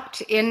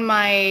overlapped in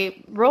my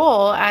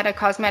role at a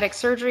cosmetic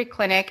surgery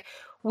clinic.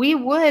 We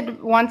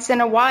would once in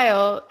a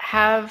while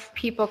have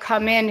people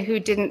come in who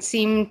didn't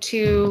seem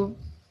to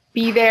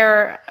be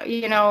there,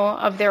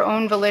 of their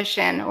own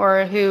volition,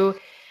 or who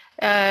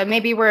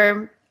maybe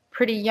were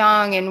pretty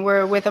young and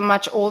were with a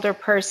much older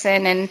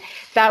person, and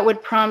that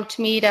would prompt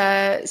me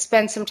to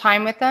spend some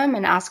time with them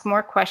and ask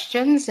more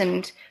questions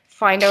and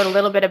find out a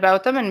little bit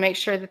about them and make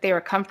sure that they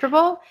were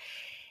comfortable.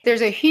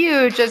 There's a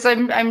huge, as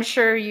I'm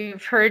sure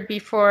you've heard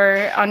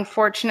before,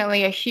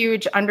 unfortunately, a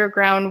huge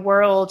underground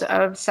world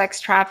of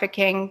sex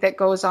trafficking that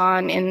goes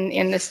on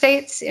in the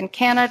States, in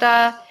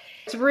Canada.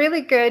 It's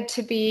really good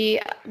to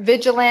be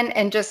vigilant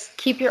and just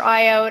keep your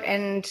eye out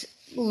and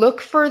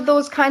look for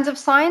those kinds of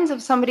signs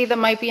of somebody that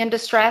might be in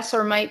distress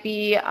or might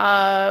be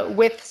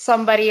with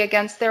somebody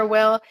against their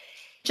will.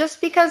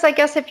 Just because I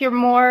guess if you're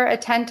more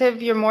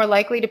attentive, you're more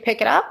likely to pick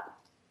it up.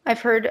 I've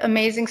heard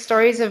amazing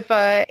stories of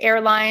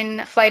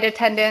airline flight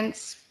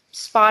attendants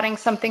spotting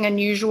something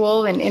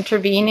unusual and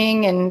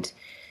intervening. And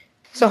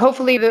so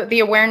hopefully the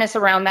awareness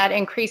around that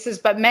increases.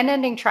 But Men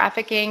Ending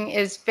Trafficking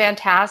is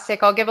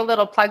fantastic. I'll give a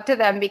little plug to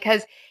them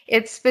because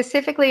it's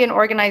specifically an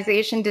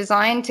organization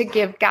designed to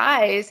give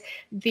guys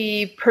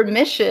the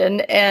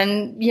permission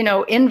and,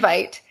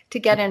 invite to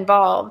get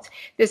involved.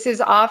 This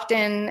is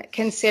often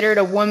considered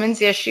a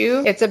woman's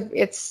issue.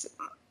 It's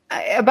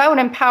about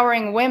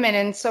empowering women.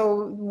 And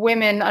so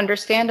women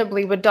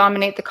understandably would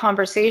dominate the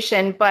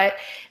conversation, but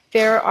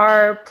there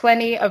are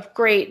plenty of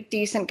great,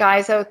 decent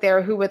guys out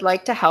there who would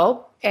like to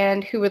help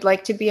and who would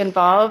like to be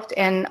involved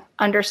and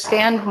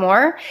understand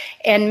more.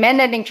 And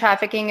Men Ending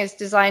Trafficking is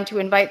designed to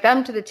invite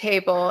them to the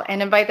table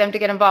and invite them to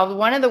get involved.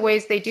 One of the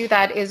ways they do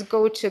that is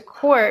go to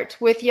court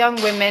with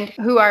young women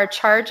who are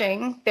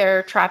charging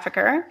their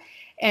trafficker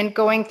and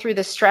going through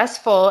the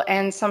stressful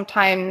and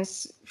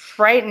sometimes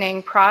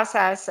frightening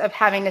process of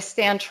having to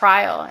stand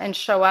trial and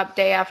show up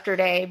day after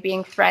day,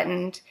 being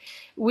threatened.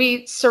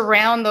 We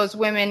surround those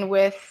women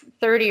with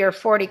 30 or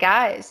 40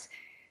 guys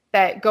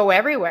that go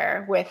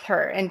everywhere with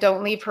her and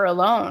don't leave her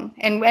alone.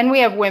 And we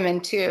have women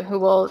too who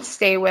will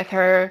stay with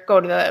her, go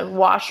to the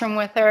washroom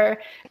with her,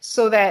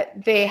 so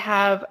that they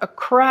have a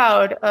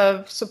crowd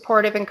of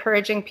supportive,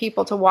 encouraging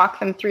people to walk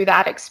them through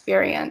that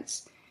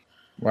experience.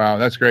 Wow,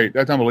 that's great.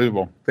 That's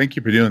unbelievable. Thank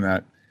you for doing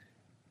that.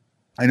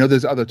 I know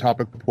there's other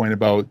topic to point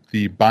about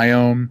the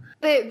biome.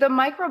 The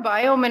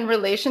microbiome in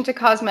relation to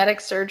cosmetic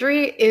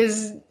surgery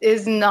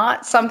is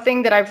not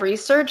something that I've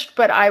researched,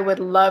 but I would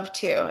love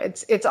to.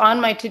 It's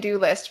on my to-do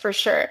list for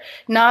sure.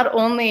 Not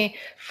only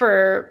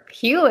for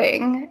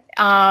healing,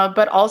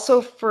 but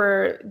also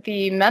for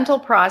the mental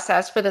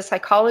process, for the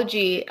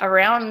psychology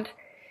around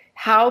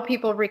how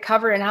people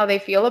recover and how they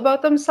feel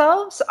about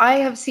themselves. I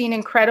have seen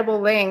incredible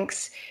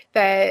links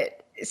that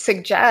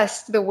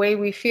suggest the way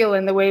we feel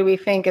and the way we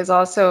think is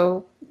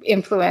also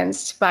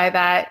influenced by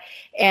that.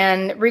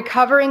 And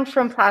recovering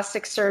from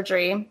plastic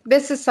surgery,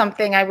 this is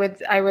something I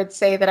would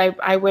say that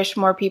I wish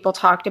more people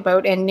talked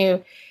about and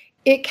knew.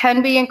 It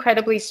can be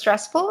incredibly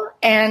stressful,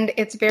 and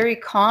it's very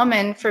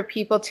common for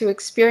people to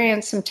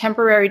experience some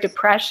temporary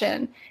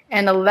depression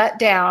and a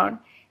letdown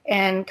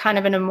and kind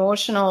of an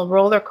emotional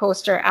roller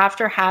coaster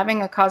after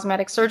having a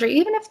cosmetic surgery.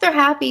 Even if they're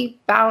happy,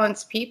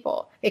 balanced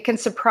people, it can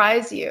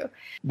surprise you.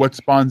 What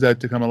spawns that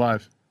to come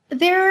alive?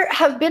 There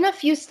have been a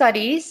few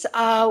studies.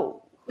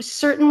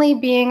 Certainly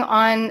being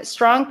on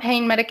strong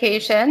pain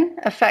medication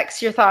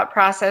affects your thought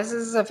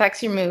processes,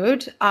 affects your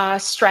mood.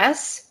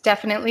 Stress,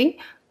 definitely.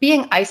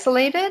 Being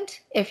isolated.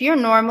 If you're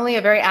normally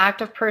a very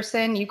active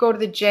person, you go to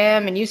the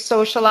gym and you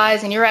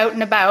socialize and you're out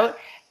and about,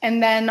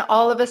 and then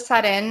all of a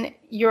sudden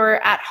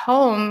you're at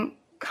home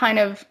kind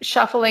of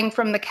shuffling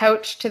from the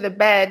couch to the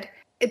bed.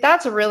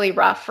 That's really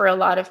rough for a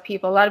lot of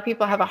people. A lot of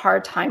people have a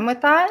hard time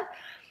with that.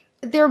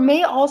 There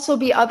may also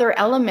be other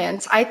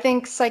elements. I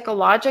think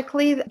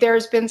psychologically,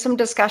 there's been some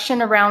discussion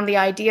around the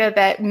idea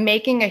that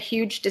making a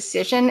huge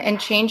decision and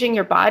changing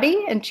your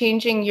body and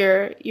changing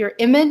your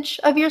image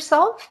of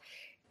yourself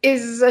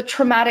is a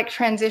traumatic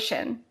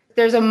transition.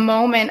 There's a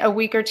moment a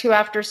week or two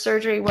after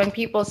surgery when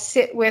people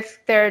sit with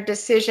their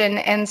decision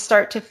and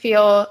start to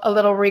feel a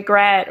little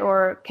regret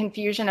or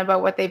confusion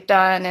about what they've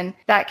done, and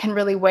that can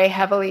really weigh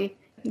heavily.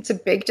 It's a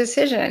big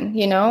decision,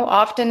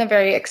 often a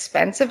very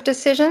expensive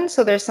decision.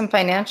 So there's some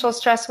financial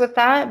stress with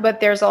that, but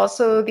there's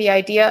also the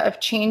idea of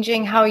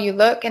changing how you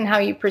look and how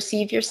you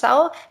perceive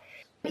yourself.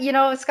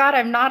 Scott,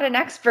 I'm not an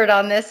expert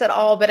on this at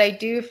all, but I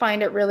do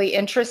find it really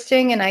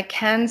interesting. And I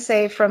can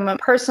say from a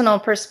personal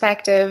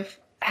perspective,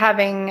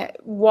 having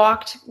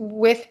walked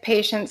with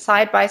patients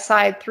side by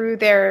side through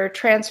their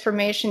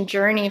transformation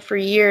journey for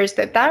years,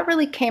 that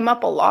really came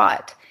up a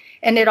lot.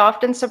 And it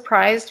often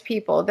surprised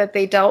people that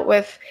they dealt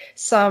with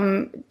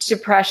some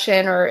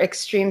depression or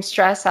extreme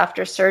stress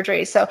after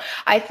surgery. So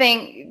I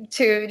think,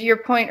 to your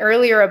point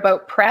earlier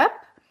about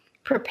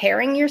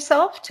preparing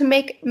yourself to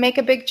make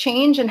a big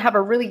change and have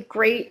a really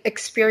great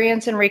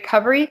experience in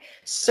recovery,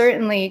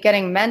 certainly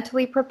getting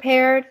mentally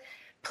prepared,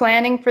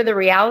 planning for the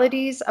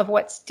realities of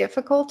what's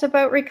difficult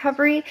about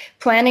recovery,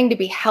 planning to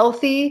be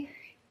healthy,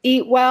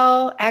 eat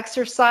well,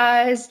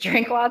 exercise,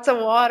 drink lots of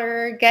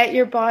water, get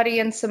your body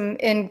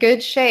in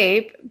good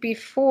shape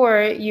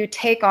before you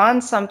take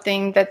on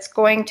something that's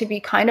going to be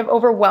kind of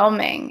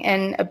overwhelming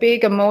and a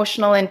big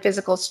emotional and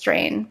physical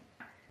strain.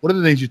 One of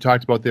the things you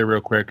talked about there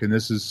real quick, and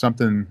this is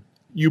something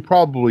you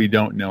probably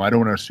don't know, I don't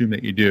want to assume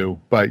that you do,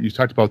 but you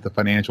talked about the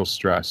financial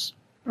stress.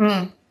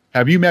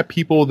 Have you met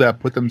people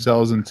that put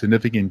themselves in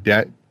significant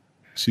debt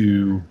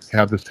to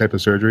have this type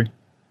of surgery?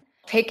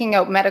 Taking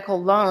out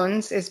medical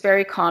loans is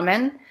very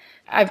common.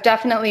 I've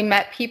definitely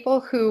met people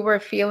who were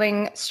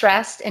feeling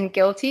stressed and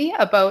guilty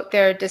about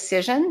their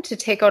decision to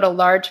take out a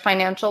large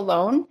financial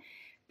loan.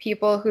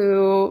 People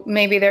who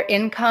maybe their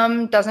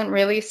income doesn't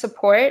really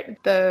support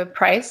the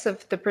price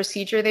of the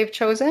procedure they've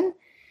chosen.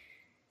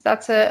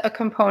 That's a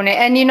component.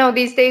 And,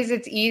 these days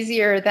it's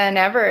easier than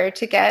ever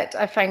to get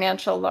a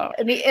financial loan.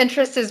 And the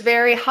interest is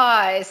very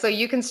high. So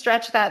you can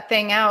stretch that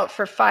thing out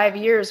for 5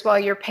 years while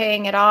you're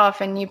paying it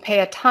off, and you pay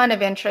a ton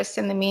of interest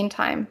in the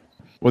meantime.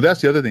 Well, that's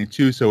the other thing,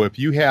 too. So if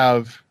you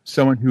have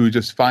someone who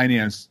just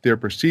financed their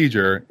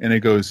procedure and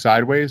it goes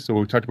sideways, so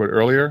we talked about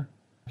earlier,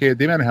 okay,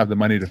 they might not have the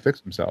money to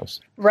fix themselves.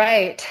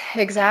 Right,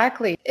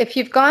 exactly. If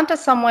you've gone to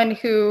someone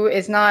who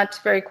is not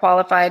very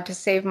qualified to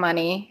save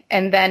money,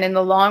 and then in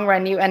the long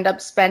run you end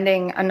up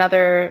spending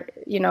another,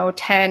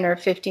 $10 or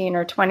 $15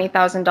 or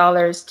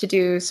 $20,000 to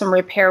do some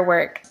repair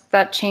work,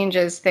 that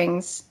changes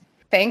things.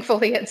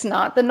 Thankfully, it's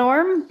not the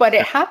norm, but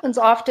it happens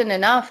often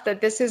enough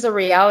that this is a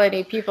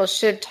reality people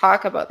should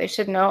talk about. They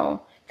should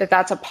know that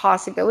that's a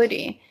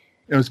possibility.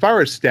 As far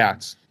as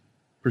stats,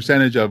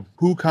 percentage of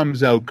who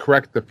comes out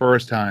correct the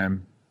first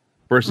time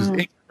versus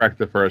incorrect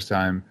the first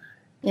time,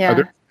 are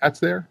there stats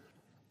there?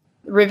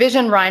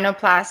 Revision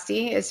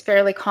rhinoplasty is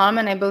fairly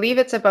common. I believe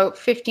it's about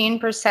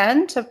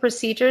 15% of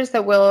procedures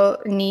that will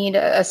need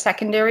a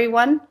secondary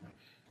one.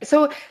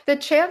 So the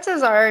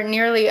chances are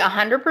nearly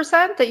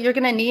 100% that you're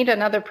going to need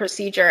another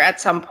procedure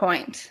at some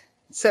point.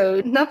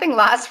 So nothing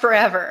lasts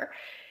forever.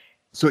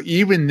 So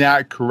even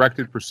that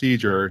corrected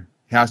procedure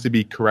has to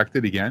be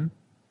corrected again?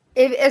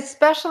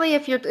 Especially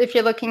if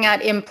you're looking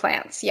at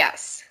implants,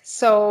 yes.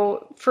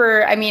 So for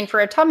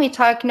a tummy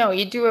tuck, no,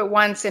 you do it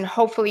once and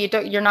hopefully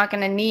you're not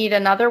going to need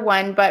another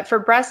one. But for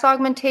breast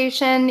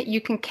augmentation,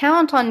 you can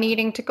count on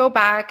needing to go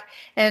back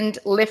and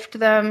lift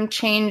them,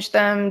 change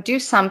them, do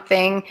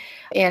something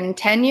in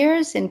 10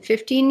 years, in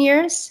 15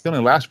 years. It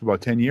only lasts for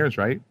about 10 years,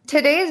 right?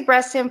 Today's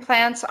breast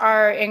implants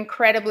are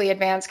incredibly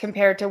advanced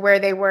compared to where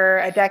they were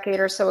a decade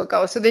or so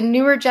ago. So the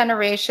newer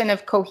generation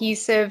of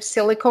cohesive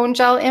silicone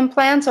gel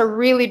implants are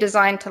really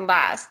designed to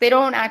last. They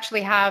don't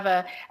actually have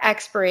an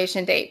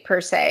expiration date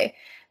per se.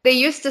 They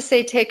used to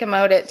say take them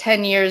out at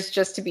 10 years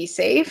just to be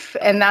safe,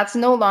 and that's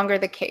no longer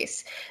the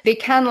case. They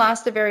can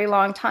last a very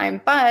long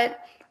time, but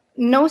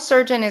no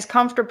surgeon is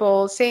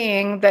comfortable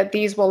saying that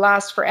these will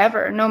last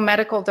forever. No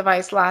medical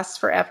device lasts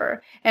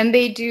forever. And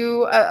they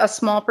do, a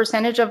small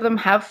percentage of them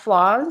have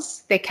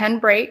flaws. They can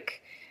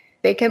break,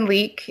 they can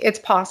leak. It's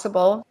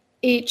possible.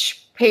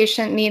 Each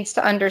patient needs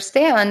to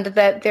understand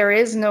that there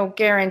is no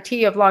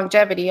guarantee of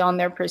longevity on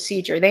their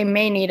procedure. They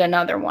may need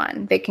another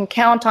one. They can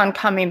count on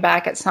coming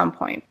back at some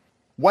point.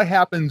 What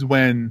happens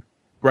when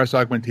breast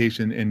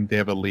augmentation and they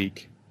have a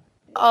leak?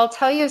 I'll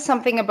tell you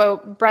something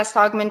about breast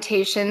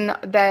augmentation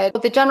that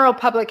the general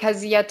public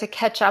has yet to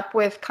catch up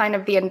with kind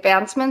of the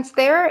advancements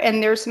there.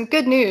 And there's some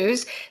good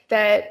news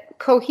that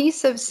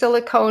cohesive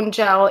silicone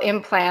gel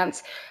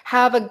implants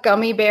have a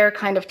gummy bear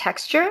kind of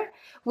texture,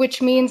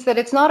 which means that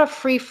it's not a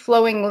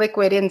free-flowing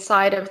liquid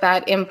inside of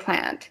that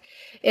implant.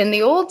 In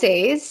the old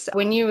days,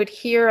 when you would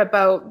hear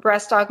about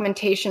breast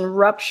augmentation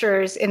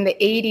ruptures in the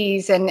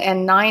 80s and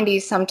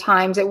 90s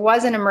sometimes, it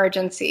was an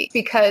emergency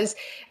because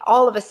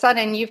all of a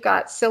sudden you've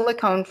got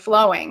silicone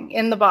flowing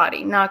in the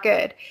body. Not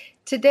good.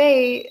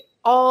 Today,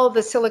 all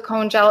the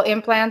silicone gel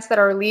implants that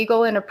are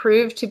legal and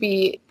approved to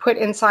be put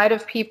inside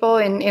of people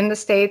in the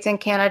States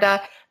and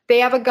Canada, they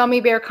have a gummy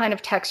bear kind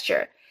of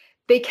texture.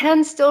 They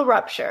can still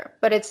rupture,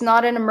 but it's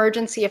not an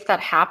emergency if that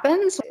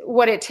happens.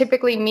 What it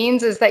typically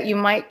means is that you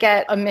might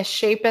get a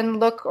misshapen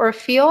look or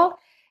feel.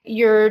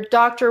 Your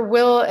doctor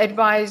will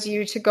advise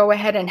you to go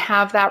ahead and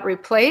have that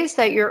replaced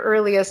at your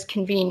earliest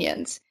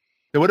convenience.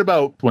 So what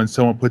about when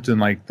someone puts in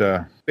like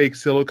the fake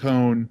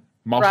silicone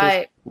muscles?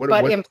 Right,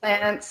 butt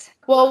implants.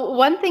 Well,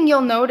 one thing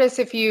you'll notice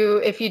if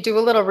you do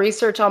a little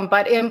research on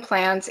butt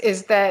implants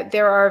is that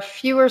there are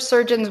fewer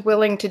surgeons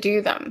willing to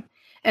do them.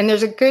 And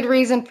there's a good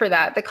reason for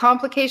that. The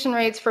complication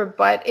rates for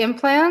butt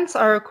implants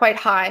are quite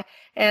high.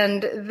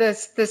 And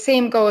the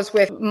same goes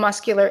with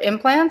muscular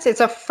implants.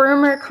 It's a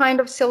firmer kind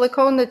of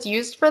silicone that's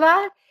used for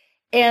that.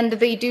 And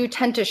they do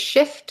tend to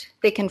shift.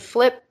 They can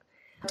flip.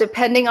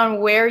 Depending on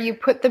where you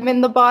put them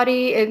in the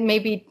body, it may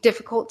be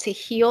difficult to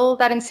heal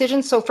that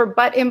incision. So for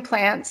butt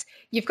implants,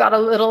 you've got a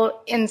little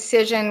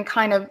incision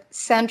kind of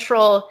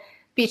central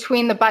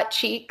between the butt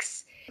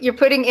cheeks. You're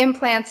putting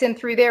implants in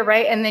through there,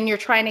 right? And then you're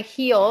trying to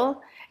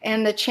heal.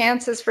 And the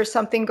chances for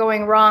something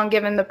going wrong,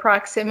 given the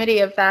proximity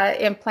of that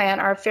implant,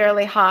 are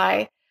fairly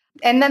high.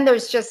 And then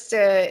there's just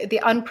the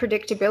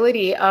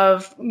unpredictability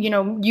of,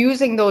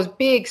 using those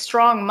big,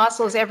 strong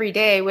muscles every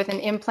day with an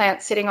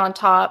implant sitting on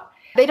top.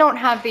 They don't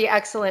have the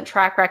excellent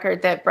track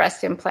record that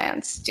breast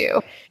implants do.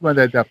 Well,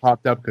 that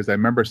popped up because I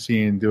remember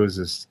seeing there was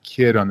this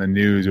kid on the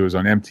news. It was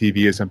on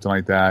MTV or something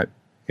like that.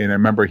 And I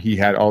remember he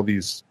had all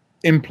these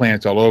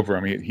implants all over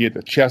him. He had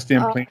the chest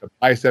implant, the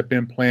bicep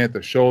implant,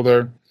 the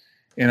shoulder.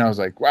 And I was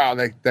like, wow,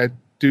 that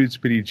dude's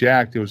pretty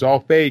jacked. It was all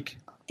fake.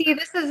 See,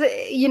 this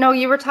is,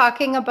 you were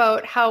talking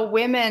about how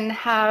women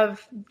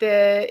have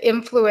the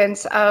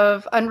influence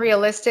of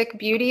unrealistic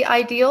beauty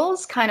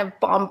ideals kind of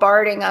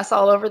bombarding us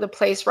all over the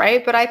place,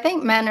 right? But I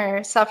think men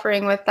are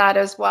suffering with that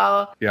as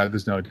well. Yeah,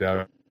 there's no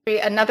doubt.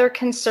 Another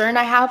concern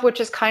I have, which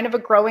is kind of a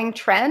growing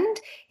trend,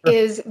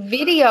 is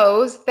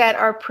videos that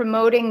are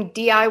promoting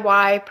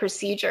DIY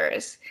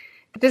procedures.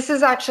 This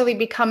is actually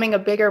becoming a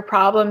bigger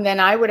problem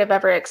than I would have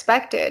ever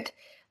expected.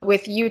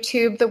 With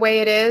YouTube the way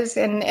it is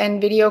and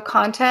video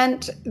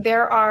content,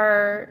 there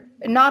are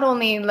not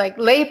only like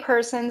lay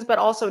persons, but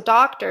also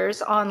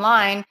doctors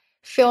online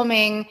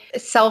filming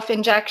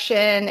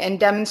self-injection and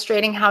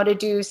demonstrating how to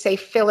do, say,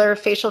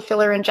 facial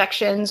filler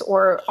injections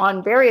or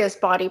on various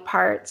body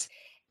parts.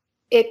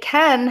 It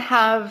can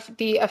have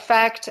the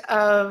effect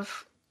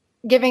of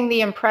giving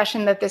the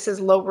impression that this is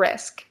low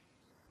risk,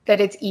 that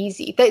it's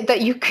easy,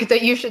 that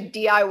you should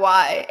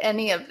DIY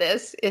any of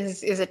this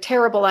is a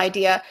terrible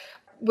idea.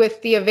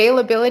 With the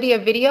availability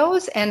of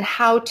videos and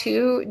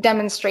how-to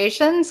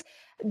demonstrations,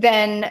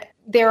 then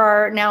there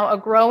are now a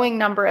growing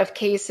number of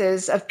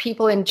cases of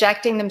people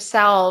injecting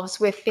themselves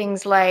with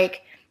things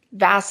like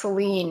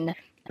Vaseline.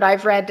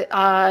 I've read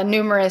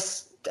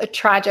numerous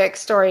tragic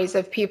stories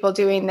of people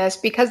doing this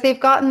because they've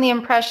gotten the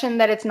impression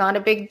that it's not a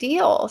big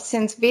deal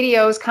since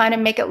videos kind of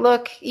make it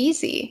look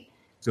easy.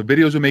 So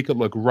videos will make it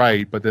look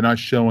right, but they're not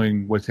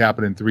showing what's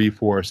happening 3,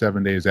 4,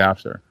 7 days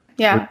after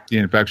with the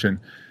infection.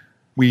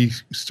 We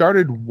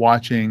started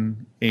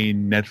watching a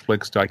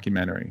Netflix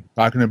documentary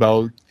talking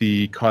about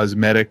the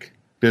cosmetic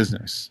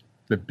business,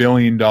 the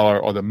billion-dollar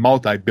or the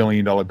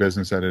multi-billion-dollar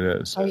business that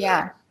it is. Oh,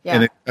 yeah.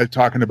 And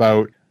talking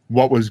about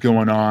what was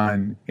going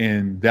on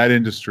in that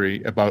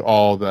industry, about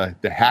all the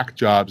hack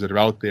jobs that are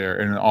out there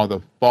and all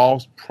the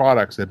false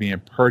products that are being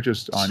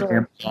purchased on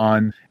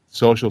Amazon,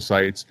 social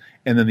sites,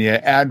 and then the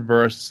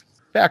adverse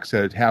effects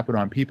that happen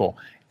on people.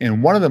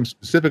 And one of them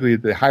specifically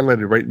that they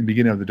highlighted right in the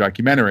beginning of the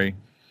documentary,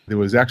 there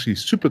was actually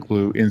super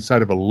glue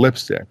inside of a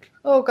lipstick.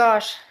 Oh,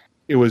 gosh.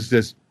 It was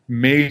this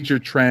major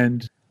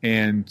trend,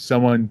 and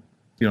someone,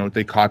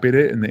 they copied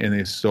it and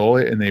they stole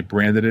it and they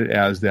branded it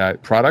as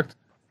that product,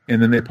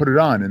 and then they put it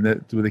on, and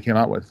that's what they came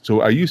out with.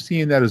 So are you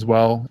seeing that as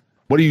well?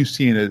 What are you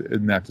seeing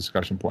in that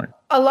discussion point?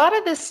 A lot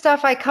of this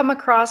stuff I come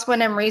across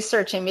when I'm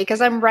researching because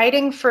I'm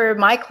writing for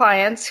my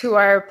clients who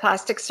are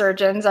plastic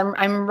surgeons.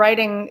 I'm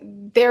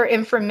writing their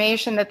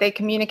information that they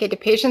communicate to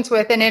patients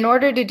with. And in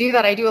order to do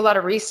that, I do a lot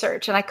of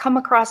research and I come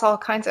across all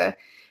kinds of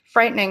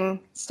frightening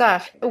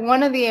stuff.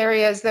 One of the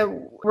areas that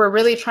we're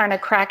really trying to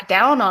crack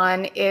down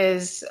on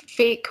is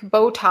fake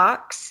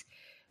Botox.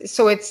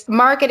 So it's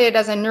marketed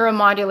as a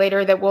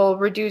neuromodulator that will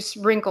reduce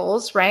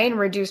wrinkles, right, and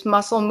reduce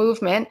muscle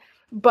movement.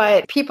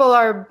 But people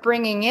are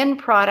bringing in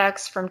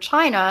products from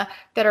China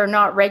that are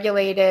not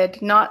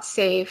regulated, not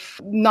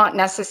safe, not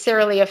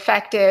necessarily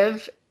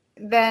effective.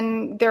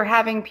 Then they're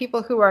having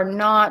people who are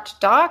not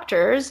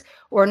doctors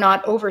or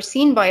not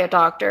overseen by a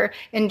doctor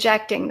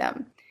injecting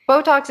them.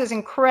 Botox is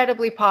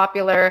incredibly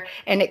popular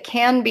and it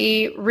can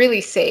be really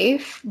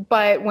safe,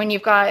 but when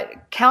you've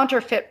got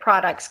counterfeit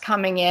products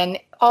coming in,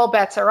 all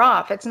bets are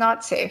off. It's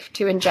not safe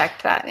to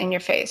inject that in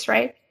your face,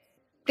 right?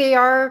 They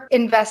are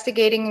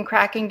investigating and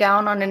cracking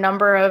down on a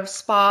number of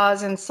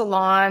spas and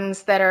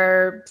salons that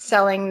are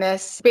selling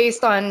this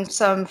based on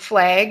some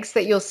flags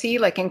that you'll see,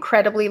 like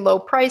incredibly low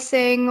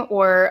pricing,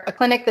 or a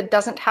clinic that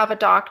doesn't have a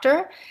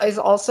doctor is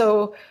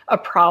also a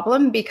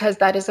problem because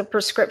that is a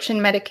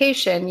prescription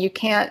medication. You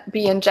can't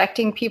be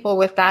injecting people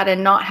with that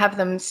and not have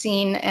them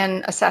seen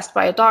and assessed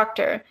by a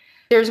doctor.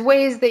 There's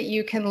ways that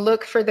you can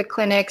look for the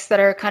clinics that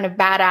are kind of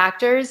bad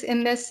actors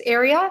in this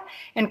area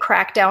and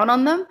crack down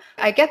on them.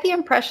 I get the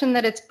impression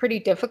that it's pretty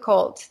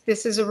difficult.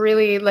 This is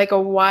really like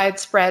a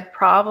widespread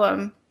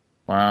problem.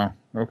 Wow.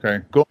 Okay.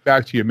 Go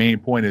back to your main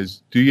point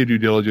is do your due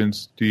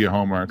diligence, do your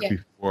homework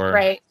before.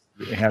 Right.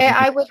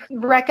 I would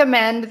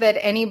recommend that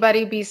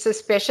anybody be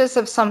suspicious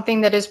of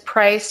something that is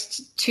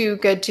priced too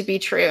good to be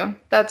true.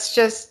 That's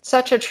just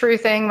such a true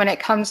thing when it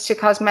comes to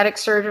cosmetic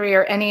surgery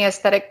or any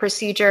aesthetic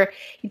procedure,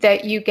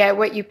 that you get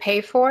what you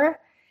pay for.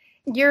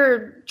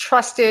 Your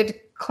trusted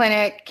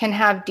clinic can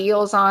have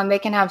deals on, they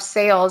can have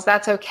sales,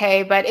 that's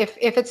okay. But if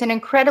it's an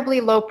incredibly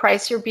low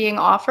price you're being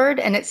offered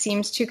and it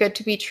seems too good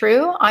to be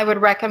true, I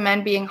would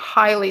recommend being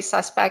highly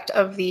suspect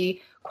of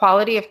the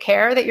quality of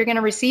care that you're going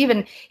to receive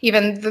and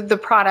even the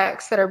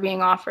products that are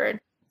being offered.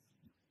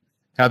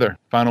 Heather,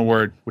 final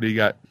word. What do you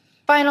got?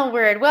 Final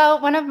word. Well,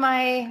 one of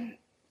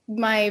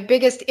my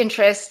biggest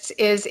interests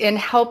is in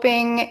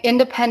helping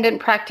independent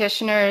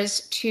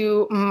practitioners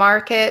to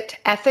market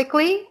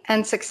ethically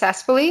and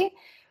successfully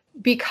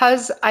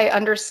because I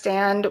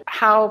understand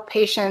how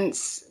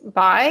patients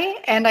buy,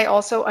 and I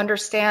also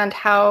understand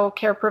how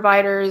care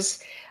providers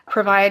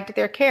provide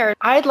their care.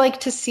 I'd like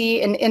to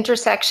see an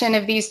intersection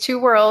of these two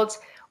worlds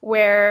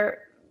where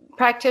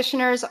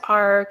practitioners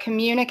are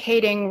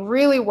communicating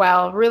really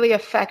well, really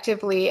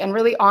effectively, and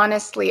really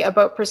honestly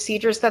about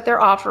procedures that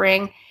they're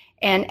offering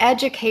and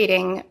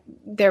educating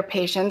their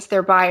patients,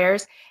 their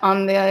buyers.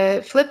 On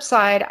the flip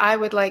side, I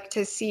would like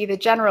to see the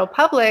general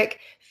public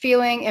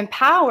feeling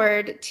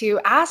empowered to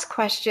ask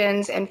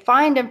questions and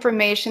find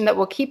information that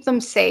will keep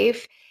them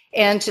safe,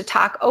 and to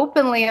talk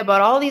openly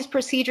about all these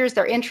procedures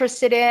they're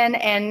interested in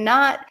and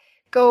not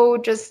go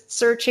just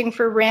searching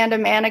for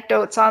random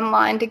anecdotes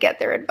online to get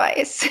their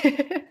advice.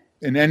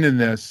 And ending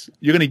this,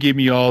 you're going to give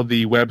me all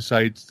the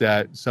websites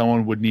that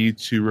someone would need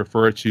to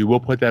refer to. We'll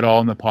put that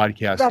all in the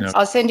podcast notes.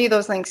 I'll send you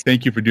those links.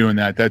 Thank you for doing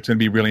that. That's going to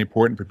be really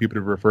important for people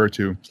to refer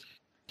to.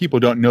 People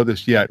don't know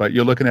this yet, but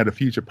you're looking at a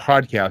future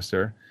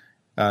podcaster,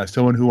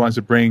 someone who wants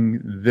to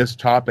bring this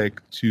topic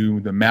to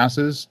the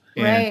masses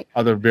and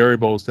other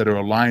variables that are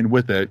aligned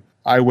with it.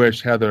 I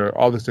wish Heather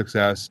all the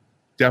success.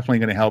 Definitely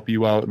going to help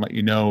you out and let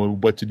you know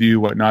what to do,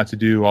 what not to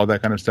do, all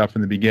that kind of stuff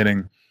in the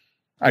beginning.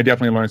 I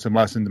definitely learned some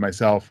lessons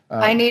myself.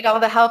 I need all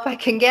the help I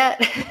can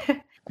get.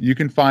 You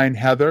can find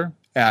Heather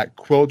at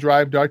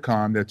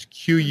quilldrive.com. That's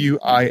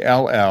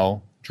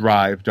QUILL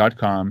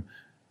drive.com.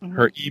 Mm-hmm.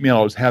 Her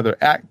email is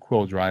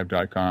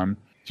heather@quilldrive.com.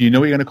 Do you know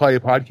what you're going to call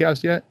your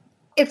podcast yet?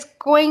 It's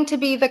going to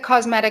be The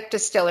Cosmetic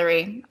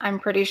Distillery, I'm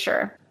pretty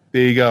sure.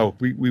 There you go.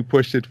 We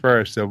pushed it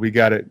first, so we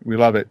got it. We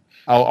love it.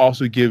 I'll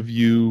also give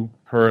you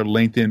her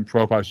LinkedIn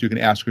profile so you can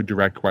ask her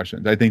direct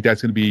questions. I think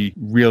that's going to be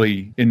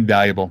really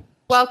invaluable.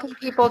 Welcome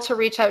people to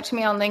reach out to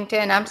me on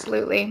LinkedIn.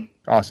 Absolutely.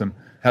 Awesome.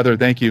 Heather,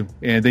 thank you.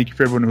 And thank you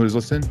for everyone who's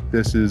listened.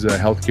 This is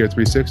Healthcare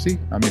 360.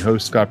 I'm your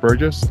host, Scott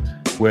Burgess,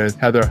 with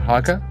Heather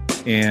Hauka.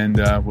 And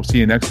we'll see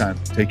you next time.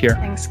 Take care.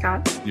 Thanks,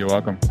 Scott. You're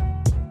welcome.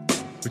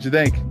 What you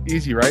think?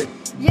 Easy, right?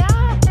 Yeah.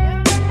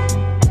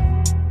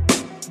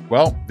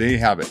 Well, there you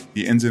have it.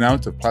 The ins and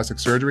outs of plastic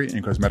surgery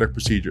and cosmetic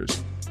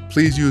procedures.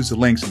 Please use the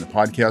links in the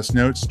podcast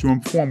notes to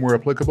inform where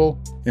applicable,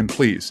 and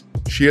please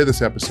share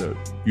this episode.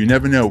 You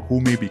never know who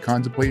may be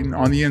contemplating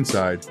on the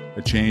inside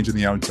a change on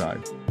the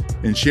outside,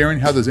 and sharing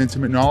Heather's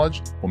intimate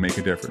knowledge will make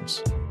a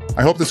difference.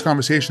 I hope this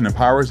conversation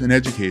empowers and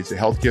educates the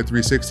Healthcare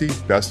 360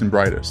 best and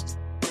brightest.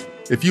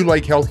 If you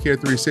like Healthcare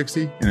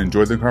 360 and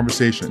enjoyed the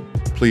conversation,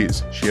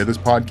 please share this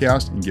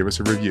podcast and give us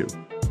a review.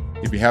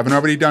 If you haven't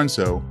already done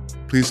so,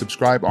 please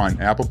subscribe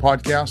on Apple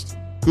Podcast,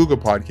 Google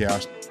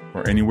Podcast,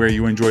 or anywhere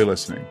you enjoy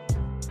listening.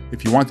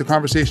 If you want the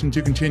conversation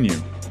to continue,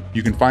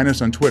 you can find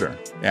us on Twitter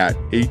at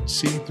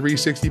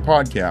HC360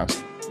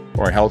 Podcast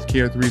or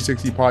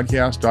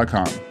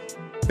healthcare360podcast.com.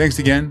 Thanks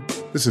again.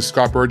 This is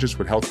Scott Burgess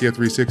with Healthcare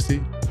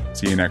 360.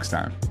 See you next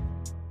time.